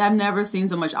 I've never seen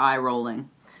so much eye rolling.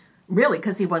 Really?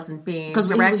 Because he wasn't being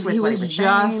direct with he what was he was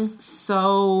just saying?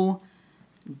 so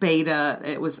beta.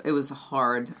 It was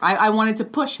hard. I wanted to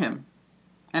push him,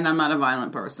 and I'm not a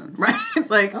violent person, right?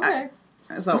 Like, okay.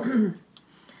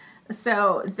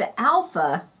 So the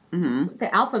alpha, the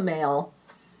alpha male,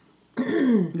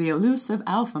 the elusive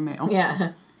alpha male,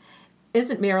 yeah,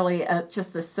 isn't merely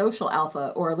just the social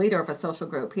alpha or a leader of a social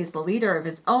group. He's the leader of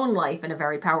his own life in a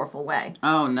very powerful way.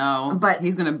 Oh, no. But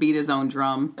he's going to beat his own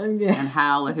drum and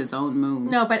howl at his own moon.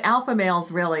 No, but alpha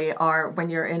males really are, when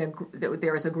you're in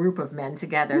there is a group of men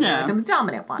together, yeah. they're the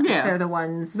dominant ones. Yeah. They're the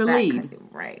ones the lead.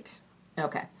 Right.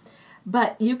 Okay.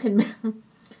 But you can...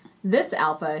 This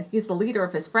alpha, he's the leader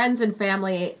of his friends and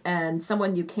family, and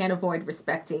someone you can't avoid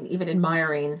respecting, even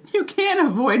admiring. You can't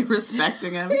avoid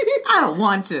respecting him. I don't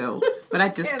want to, but I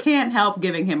just can't help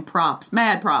giving him props,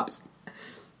 mad props.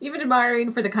 Even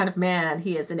admiring for the kind of man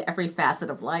he is in every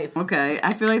facet of life. Okay,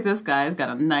 I feel like this guy's got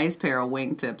a nice pair of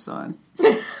wingtips on.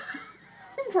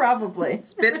 Probably.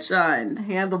 Spit shined.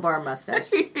 Handlebar mustache.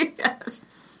 Yes.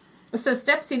 So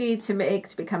steps you need to make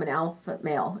to become an alpha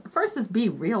male. First is be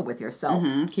real with yourself.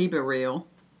 Mm-hmm. Keep it real.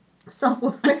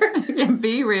 Self-awareness.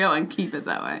 Be real and keep it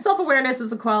that way. Self-awareness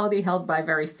is a quality held by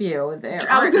very few.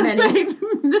 I was going to say,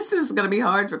 this is going to be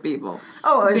hard for people.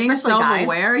 Oh, being especially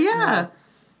self-aware, guys. yeah.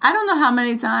 I don't know how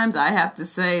many times I have to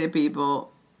say to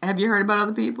people, have you heard about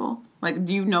other people? Like,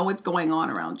 do you know what's going on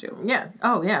around you? Yeah.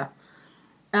 Oh, yeah.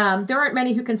 There aren't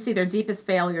many who can see their deepest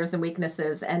failures and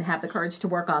weaknesses and have the courage to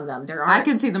work on them. I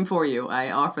can see them for you.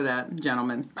 I offer that,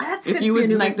 gentlemen. That's if you would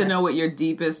like to know what your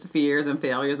deepest fears and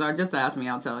failures are, just ask me.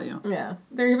 I'll tell you. Yeah.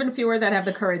 There are even fewer that have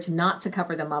the courage not to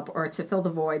cover them up or to fill the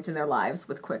voids in their lives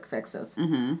with quick fixes.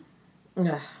 Mm-hmm.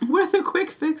 What are the quick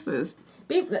fixes?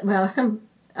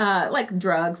 Like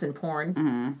drugs and porn.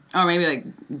 Mm-hmm. Or maybe like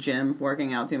gym,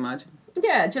 working out too much.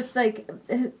 Yeah, just like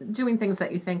doing things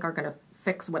that you think are going to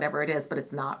fix whatever it is, but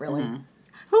it's not really. Mm-hmm.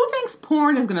 Who thinks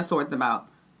porn is going to sort them out?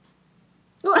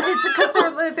 Well, it's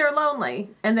because they're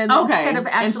lonely, and then instead of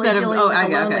dealing with the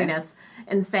loneliness,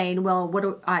 and saying, well,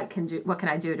 what can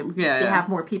I do to have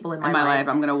more people in my life?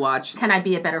 I'm going to watch. Can I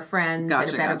be a better friend, a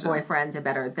better boyfriend, a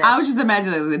better this? I was just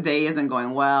imagining the day isn't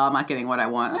going well. I'm not getting what I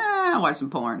want. I'll watch some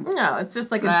porn. No, it's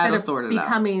just like instead of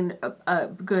becoming a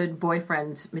good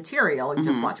boyfriend material, you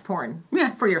just watch porn.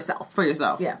 Yeah. For yourself.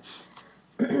 Yeah.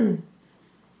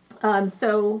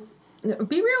 So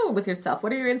be real with yourself.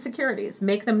 What are your insecurities?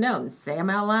 Make them known. Say them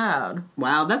out loud.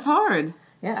 Wow, that's hard.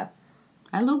 Yeah.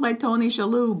 I look like Tony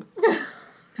Shalhoub.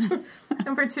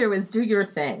 Number 2 is do your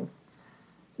thing.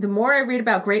 The more I read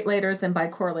about great leaders and by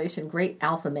correlation, great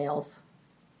alpha males.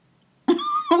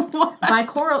 What? By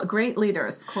great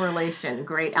leaders, correlation,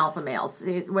 great alpha males.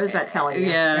 What is that telling you?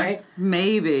 Yeah, right?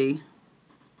 Maybe.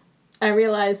 I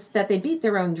realized that they beat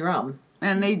their own drum.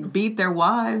 And they beat their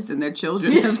wives and their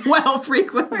children as well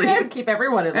frequently. They keep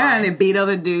everyone in line. And they beat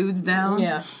other dudes down.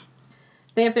 Yeah.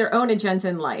 They have their own agenda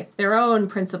in life, their own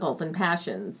principles and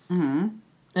passions. Mm-hmm.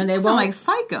 And they sound won't like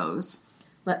psychos.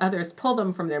 let others pull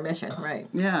them from their mission, right?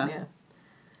 Yeah.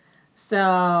 So...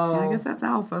 I guess that's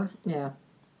alpha. Yeah.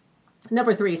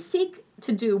 Number 3, seek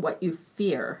to do what you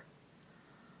fear.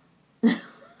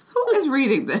 Who is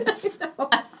reading this?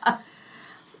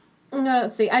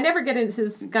 Let's see.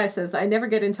 This guy says, I never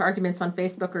get into arguments on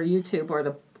Facebook or YouTube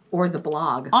or the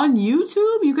blog. On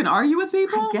YouTube? You can argue with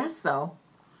people? I guess so.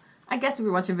 I guess if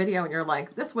you watch a video and you're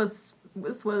like, this was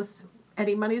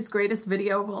Eddie Money's greatest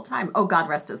video of all time. Oh, God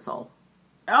rest his soul.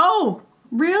 Oh,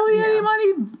 really, Yeah. Eddie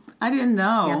Money? I didn't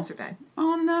know. Yesterday.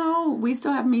 Oh, no. We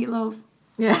still have meatloaf.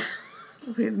 Yeah.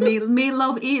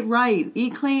 Meatloaf, eat right.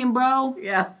 Eat clean, bro.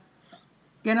 Yeah.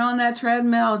 Get on that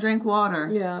treadmill. Drink water.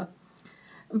 Yeah.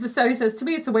 So he says, to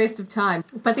me, it's a waste of time.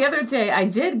 But the other day, I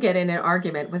did get in an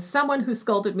argument with someone who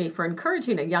scolded me for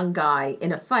encouraging a young guy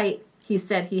in a fight he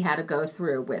said he had to go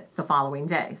through with the following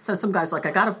day. So some guy's like,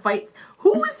 I got to fight.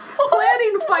 Who's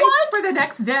planning fights for the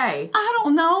next day? I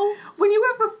don't know. When you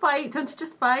have a fight, don't you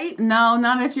just fight? No,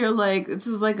 not if you're like, this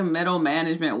is like a middle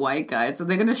management white guy. So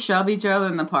they're going to shove each other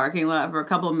in the parking lot for a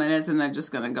couple of minutes and they're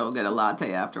just going to go get a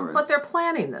latte afterwards. But they're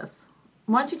planning this.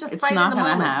 Why don't you just fight in the moment?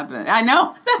 It's not going to happen. I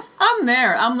know. I'm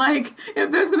there. I'm like,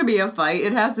 if there's going to be a fight,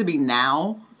 it has to be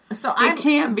now. So it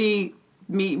can't be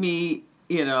meet me,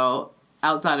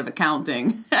 outside of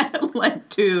accounting at like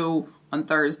 2 on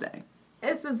Thursday.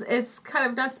 It's kind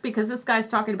of nuts because this guy's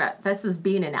talking about this as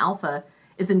being an alpha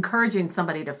is encouraging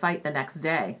somebody to fight the next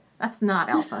day. That's not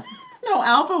alpha. No,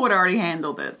 alpha would have already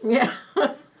handled it. Yeah.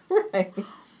 Right.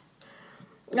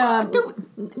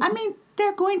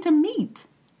 They're going to meet.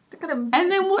 And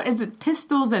then what is it?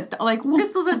 Pistols at dawn?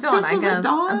 Pistols at dawn, I guess. At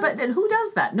dawn? But then who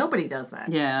does that? Nobody does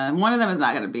that. Yeah, one of them is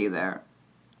not going to be there.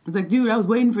 It's like, dude, I was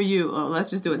waiting for you. Oh, let's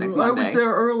just do it next Monday. I was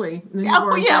there early.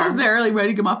 I was there early, ready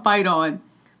to get my fight on.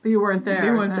 But you weren't there.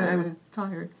 You weren't there. I was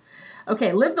tired.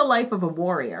 Okay, live the life of a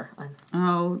warrior.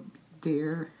 Oh,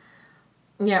 dear.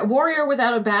 Yeah, a warrior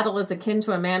without a battle is akin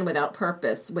to a man without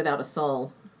purpose, without a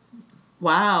soul.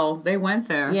 Wow, they went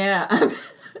there. Yeah.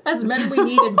 As men, we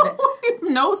need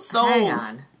no soul. Hang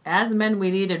on. As men, we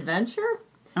need adventure.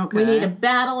 Okay. We need a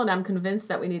battle, and I'm convinced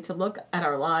that we need to look at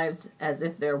our lives as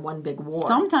if they're one big war.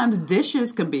 Sometimes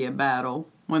dishes can be a battle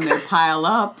when they pile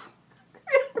up.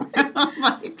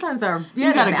 Sometimes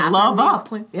you got to glove up.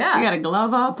 Yeah. You got to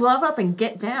glove up. Glove up and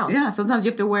get down. Yeah, sometimes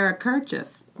you have to wear a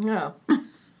kerchief. Yeah.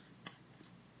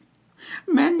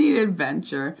 Men need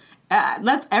adventure.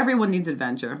 Everyone needs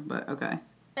adventure, but okay.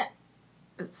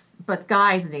 But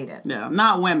guys need it. Yeah,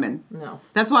 not women. No.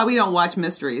 That's why we don't watch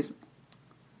mysteries.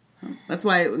 That's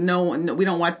why we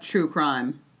don't watch true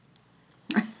crime.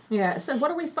 Yeah, so what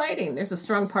are we fighting? There's a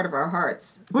strong part of our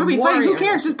hearts. What are we fighting? Who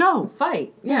cares? Just go.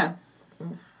 Fight. Yeah.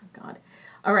 Oh, God.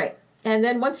 All right. And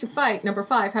then once you fight, number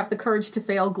 5, have the courage to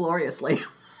fail gloriously.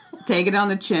 Take it on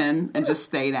the chin and just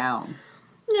stay down.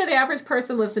 Yeah, the average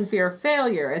person lives in fear of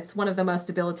failure. It's one of the most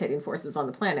debilitating forces on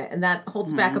the planet, and that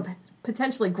holds back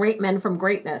potentially great men from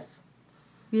greatness.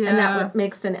 Yeah. And that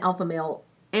makes an alpha male.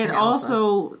 It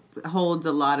also holds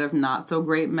a lot of not so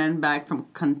great men back from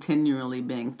continually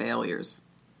being failures.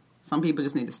 Some people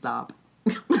just need to stop.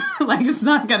 It's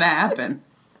not going to happen.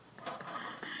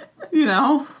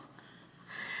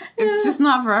 It's just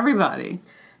not for everybody.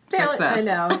 Success. I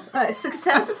know.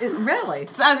 Success is really.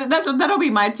 That'll be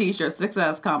my t-shirt.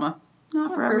 Success, not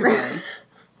for everybody.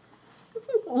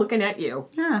 Looking at you.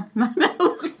 Yeah.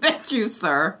 Looking at you,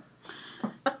 sir.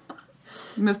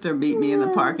 Mr. Beat me in the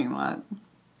parking lot.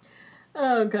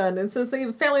 Oh, God. It says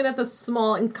failing at the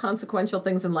small, inconsequential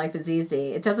things in life is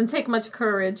easy. It doesn't take much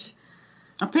courage.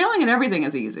 Failing at everything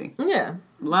is easy. Yeah.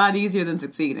 A lot easier than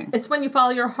succeeding. It's when you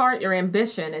follow your heart, your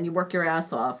ambition, and you work your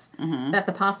ass off that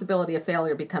the possibility of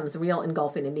failure becomes real,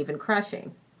 engulfing, and even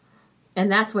crushing. And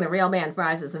that's when a real man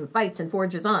rises and fights and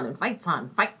forges on and fights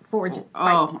on, forges.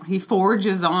 Oh, he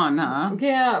forges on, huh?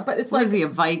 Yeah, but it's What like, is he, a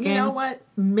Viking? You know what?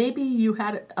 Maybe you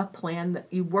had a plan that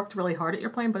you worked really hard at your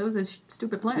plan, but it was a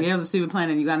stupid plan. Yeah, it was a stupid plan,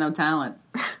 and you got no talent.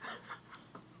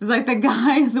 It's like the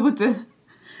guy with the,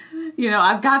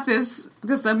 I've got this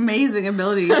amazing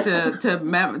ability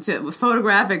to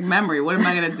photographic memory. What am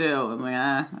I going to do? I'm like,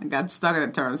 I got stuck in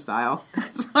a turnstile.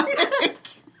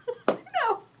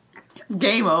 No.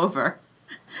 Game over.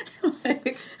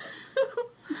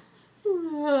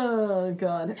 Oh,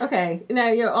 God. Okay. Now,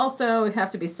 you also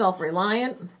have to be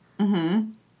self-reliant. Mm-hmm.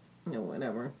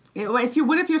 Whatever.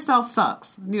 What if your self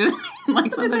sucks? You know what I mean?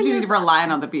 Like, sometimes you need to rely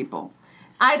on other people.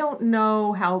 I don't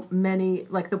know how many,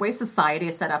 like, the way society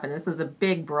is set up, and this is a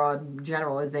big, broad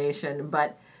generalization,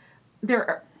 but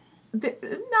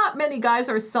not many guys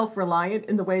are self-reliant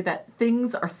in the way that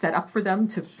things are set up for them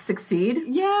to succeed.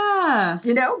 Yeah.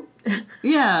 You know?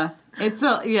 Yeah.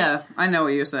 I know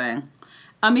what you're saying.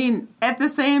 I mean, at the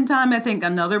same time, I think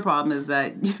another problem is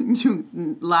that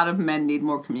a lot of men need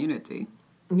more community.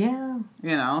 Yeah.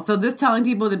 So this telling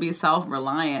people to be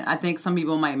self-reliant, I think some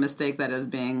people might mistake that as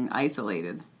being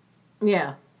isolated.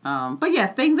 Yeah. But yeah,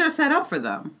 things are set up for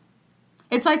them.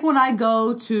 It's like when I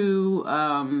go to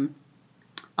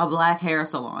a black hair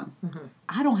salon,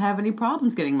 I don't have any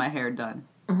problems getting my hair done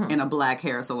in a black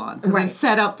hair salon. Because it's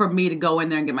set up for me to go in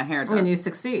there and get my hair done. And you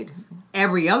succeed.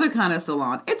 Every other kind of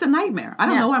salon, it's a nightmare. I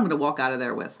don't know what I'm going to walk out of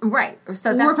there with. Right.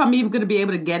 So or if I'm even going to be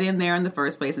able to get in there in the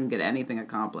first place and get anything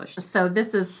accomplished. So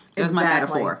this is That's my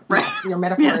metaphor. Right. Your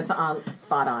metaphor is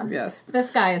spot on. Yes. This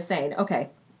guy is saying, okay,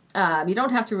 you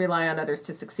don't have to rely on others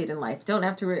to succeed in life. Don't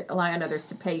have to rely on others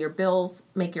to pay your bills,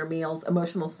 make your meals,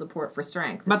 emotional support for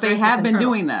strength. But they have been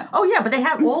doing that. Oh, yeah, but they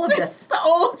have all of this. Someone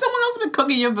else has been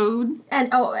cooking your food.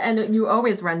 And you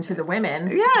always run to the women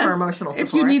for emotional support.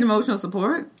 If you need emotional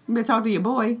support, you better talk to your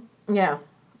boy. Yeah.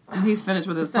 And he's finished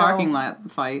with his parking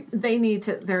lot fight. They need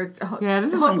to, they're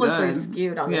this hopelessly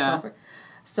skewed on the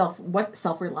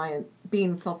self-reliant,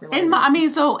 being self-reliant.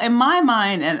 In my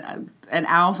mind, an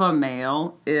alpha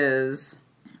male is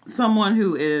someone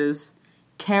who is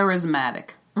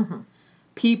charismatic. Mm-hmm.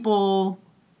 People,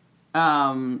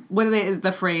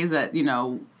 the phrase that,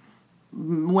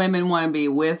 women want to be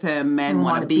with him, men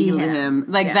want to be him.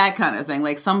 Like that kind of thing.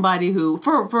 Like somebody who,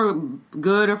 for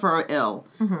good or for ill.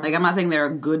 Mm-hmm. Like I'm not saying they're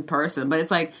a good person, but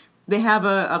it's like they have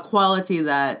a quality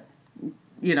that,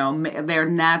 they're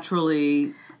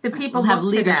naturally... The people have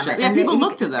look leadership. To them. Yeah, people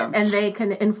look to them. And they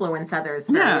can influence others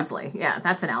very easily. Yeah,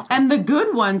 that's an alpha. And the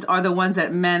good ones are the ones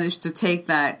that manage to take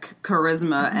that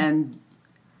charisma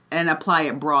and apply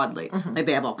it broadly. Mm-hmm. Like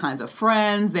they have all kinds of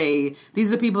friends. These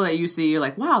are the people that you see, you're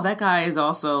like, wow, that guy is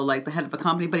also like the head of a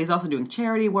company, but he's also doing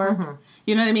charity work. Mm-hmm.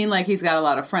 You know what I mean? Like he's got a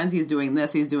lot of friends. He's doing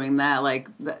this, he's doing that, like,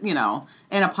 in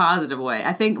a positive way.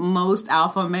 I think most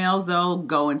alpha males, though,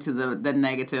 go into the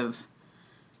negative...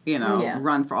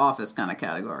 run for office kind of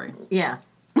category. Yeah.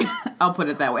 I'll put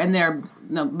it that way. And they're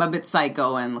a bit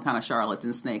psycho and kind of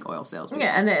charlatan snake oil salespeople.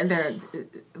 Yeah, and they're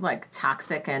like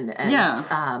toxic and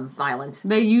violent.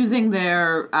 They're using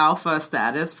their alpha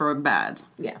status for bad.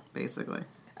 Yeah. Basically.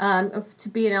 To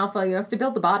be an alpha, you have to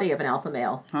build the body of an alpha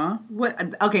male. Huh?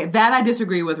 What? Okay, that I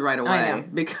disagree with right away.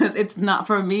 Because it's not,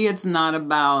 for me, it's not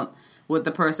about what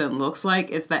the person looks like.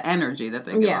 It's the energy that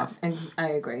they give off. Yeah, I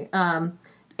agree.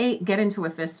 8, get into a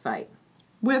fist fight.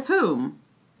 With whom?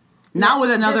 Not with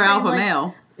another alpha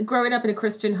male. Growing up in a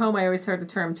Christian home, I always heard the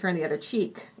term "turn the other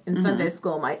cheek." In Sunday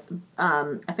school, I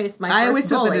faced my first I always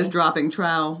took bully. it as dropping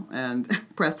trowel and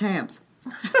pressed hams.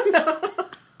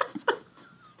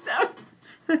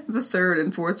 The third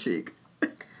and fourth cheek.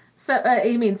 So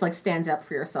it means like stand up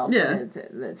for yourself. Yeah. When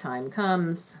the time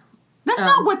comes. That's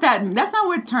not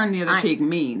what turn the other cheek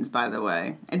means, by the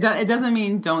way. It doesn't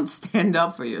mean don't stand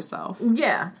up for yourself.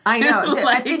 Yeah, I know.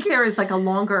 I think there is like a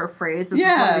longer phrase. This is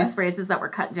one of these phrases that were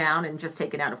cut down and just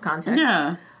taken out of context.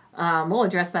 Yeah. We'll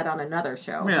address that on another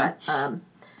show. Yeah.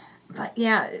 But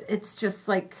yeah, it's just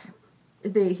like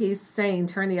he's saying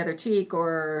turn the other cheek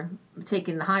or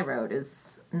taking the high road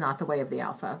is not the way of the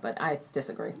alpha, but I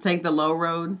disagree. Take the low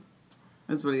road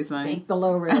is what he's saying. Take the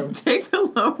low road. Take the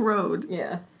low road.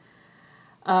 Yeah.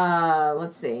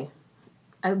 Let's see.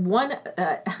 At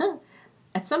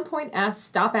some point,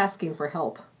 stop asking for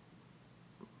help.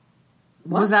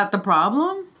 What? Was that the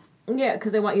problem? Yeah,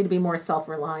 because they want you to be more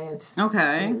self-reliant.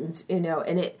 Okay. And,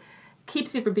 and it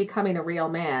keeps you from becoming a real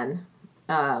man.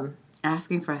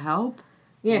 Asking for help?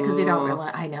 Yeah, because you don't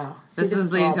realize. I know. This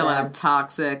is leading to a lot of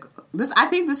toxic... I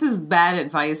think this is bad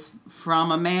advice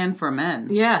from a man for men.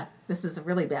 Yeah, this is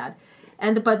really bad.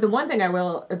 But the one thing I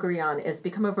will agree on is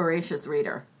become a voracious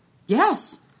reader.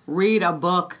 Yes. Read a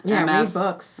book. Yeah, MF. read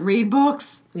books. Read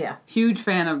books. Yeah. Huge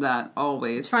fan of that,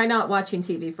 always. Try not watching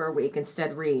TV for a week.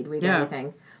 Instead, read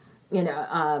anything.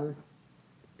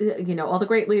 All the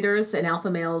great leaders and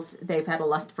alpha males, they've had a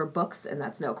lust for books, and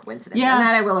that's no coincidence. Yeah. And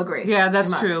that I will agree. Yeah,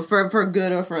 that's true. For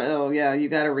good or for ill, yeah, you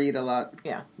got to read a lot.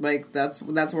 Yeah. Like, that's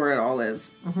where it all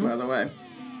is, by the way.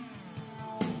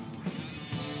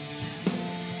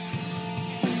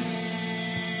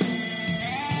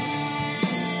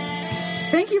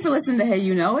 Thank you for listening to Hey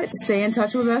You Know It. Stay in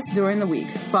touch with us during the week.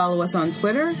 Follow us on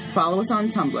Twitter. Follow us on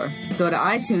Tumblr. Go to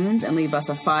iTunes and leave us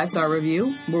a 5-star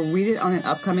review. We'll read it on an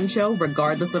upcoming show,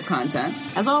 regardless of content.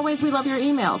 As always, we love your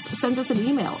emails. Send us an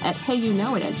email at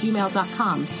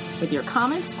heyyouknowit@gmail.com with your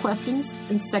comments, questions,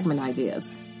 and segment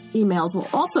ideas. Emails will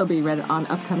also be read on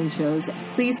upcoming shows.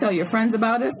 Please tell your friends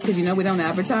about us, because we don't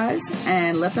advertise.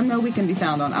 And let them know we can be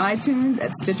found on iTunes,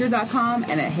 at Stitcher.com,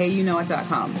 and at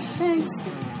HeyYouKnowIt.com. Thanks.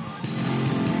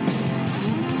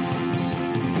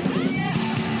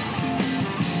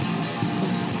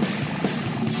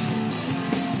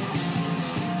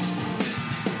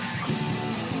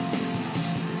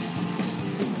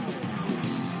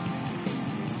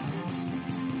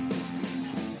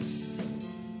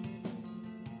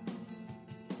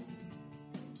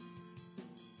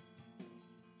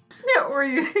 Or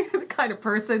you're the kind of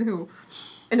person who,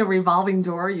 in a revolving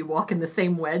door, you walk in the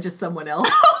same wedge as someone else.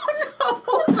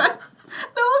 Oh, no.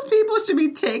 Those people should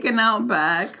be taken out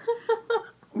back,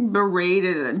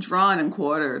 berated and drawn and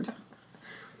quartered.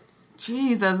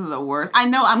 Jeez, that's the worst. I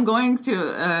know I'm going to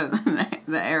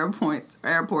the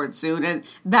airport soon, and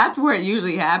that's where it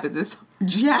usually happens. This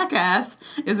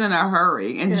jackass is in a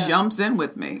hurry and jumps in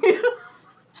with me.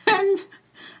 And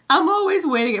I'm always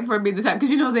waiting for it to be the time.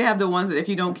 Because, they have the ones that if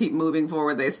you don't keep moving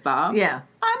forward, they stop. Yeah.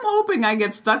 I'm hoping I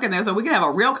get stuck in there so we can have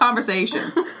a real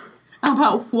conversation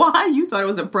about why you thought it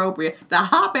was appropriate to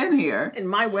hop in here. In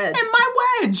my wedge. In my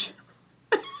wedge.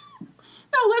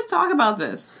 No, let's talk about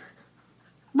this.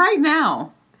 Right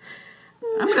now.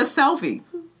 I'm going to selfie.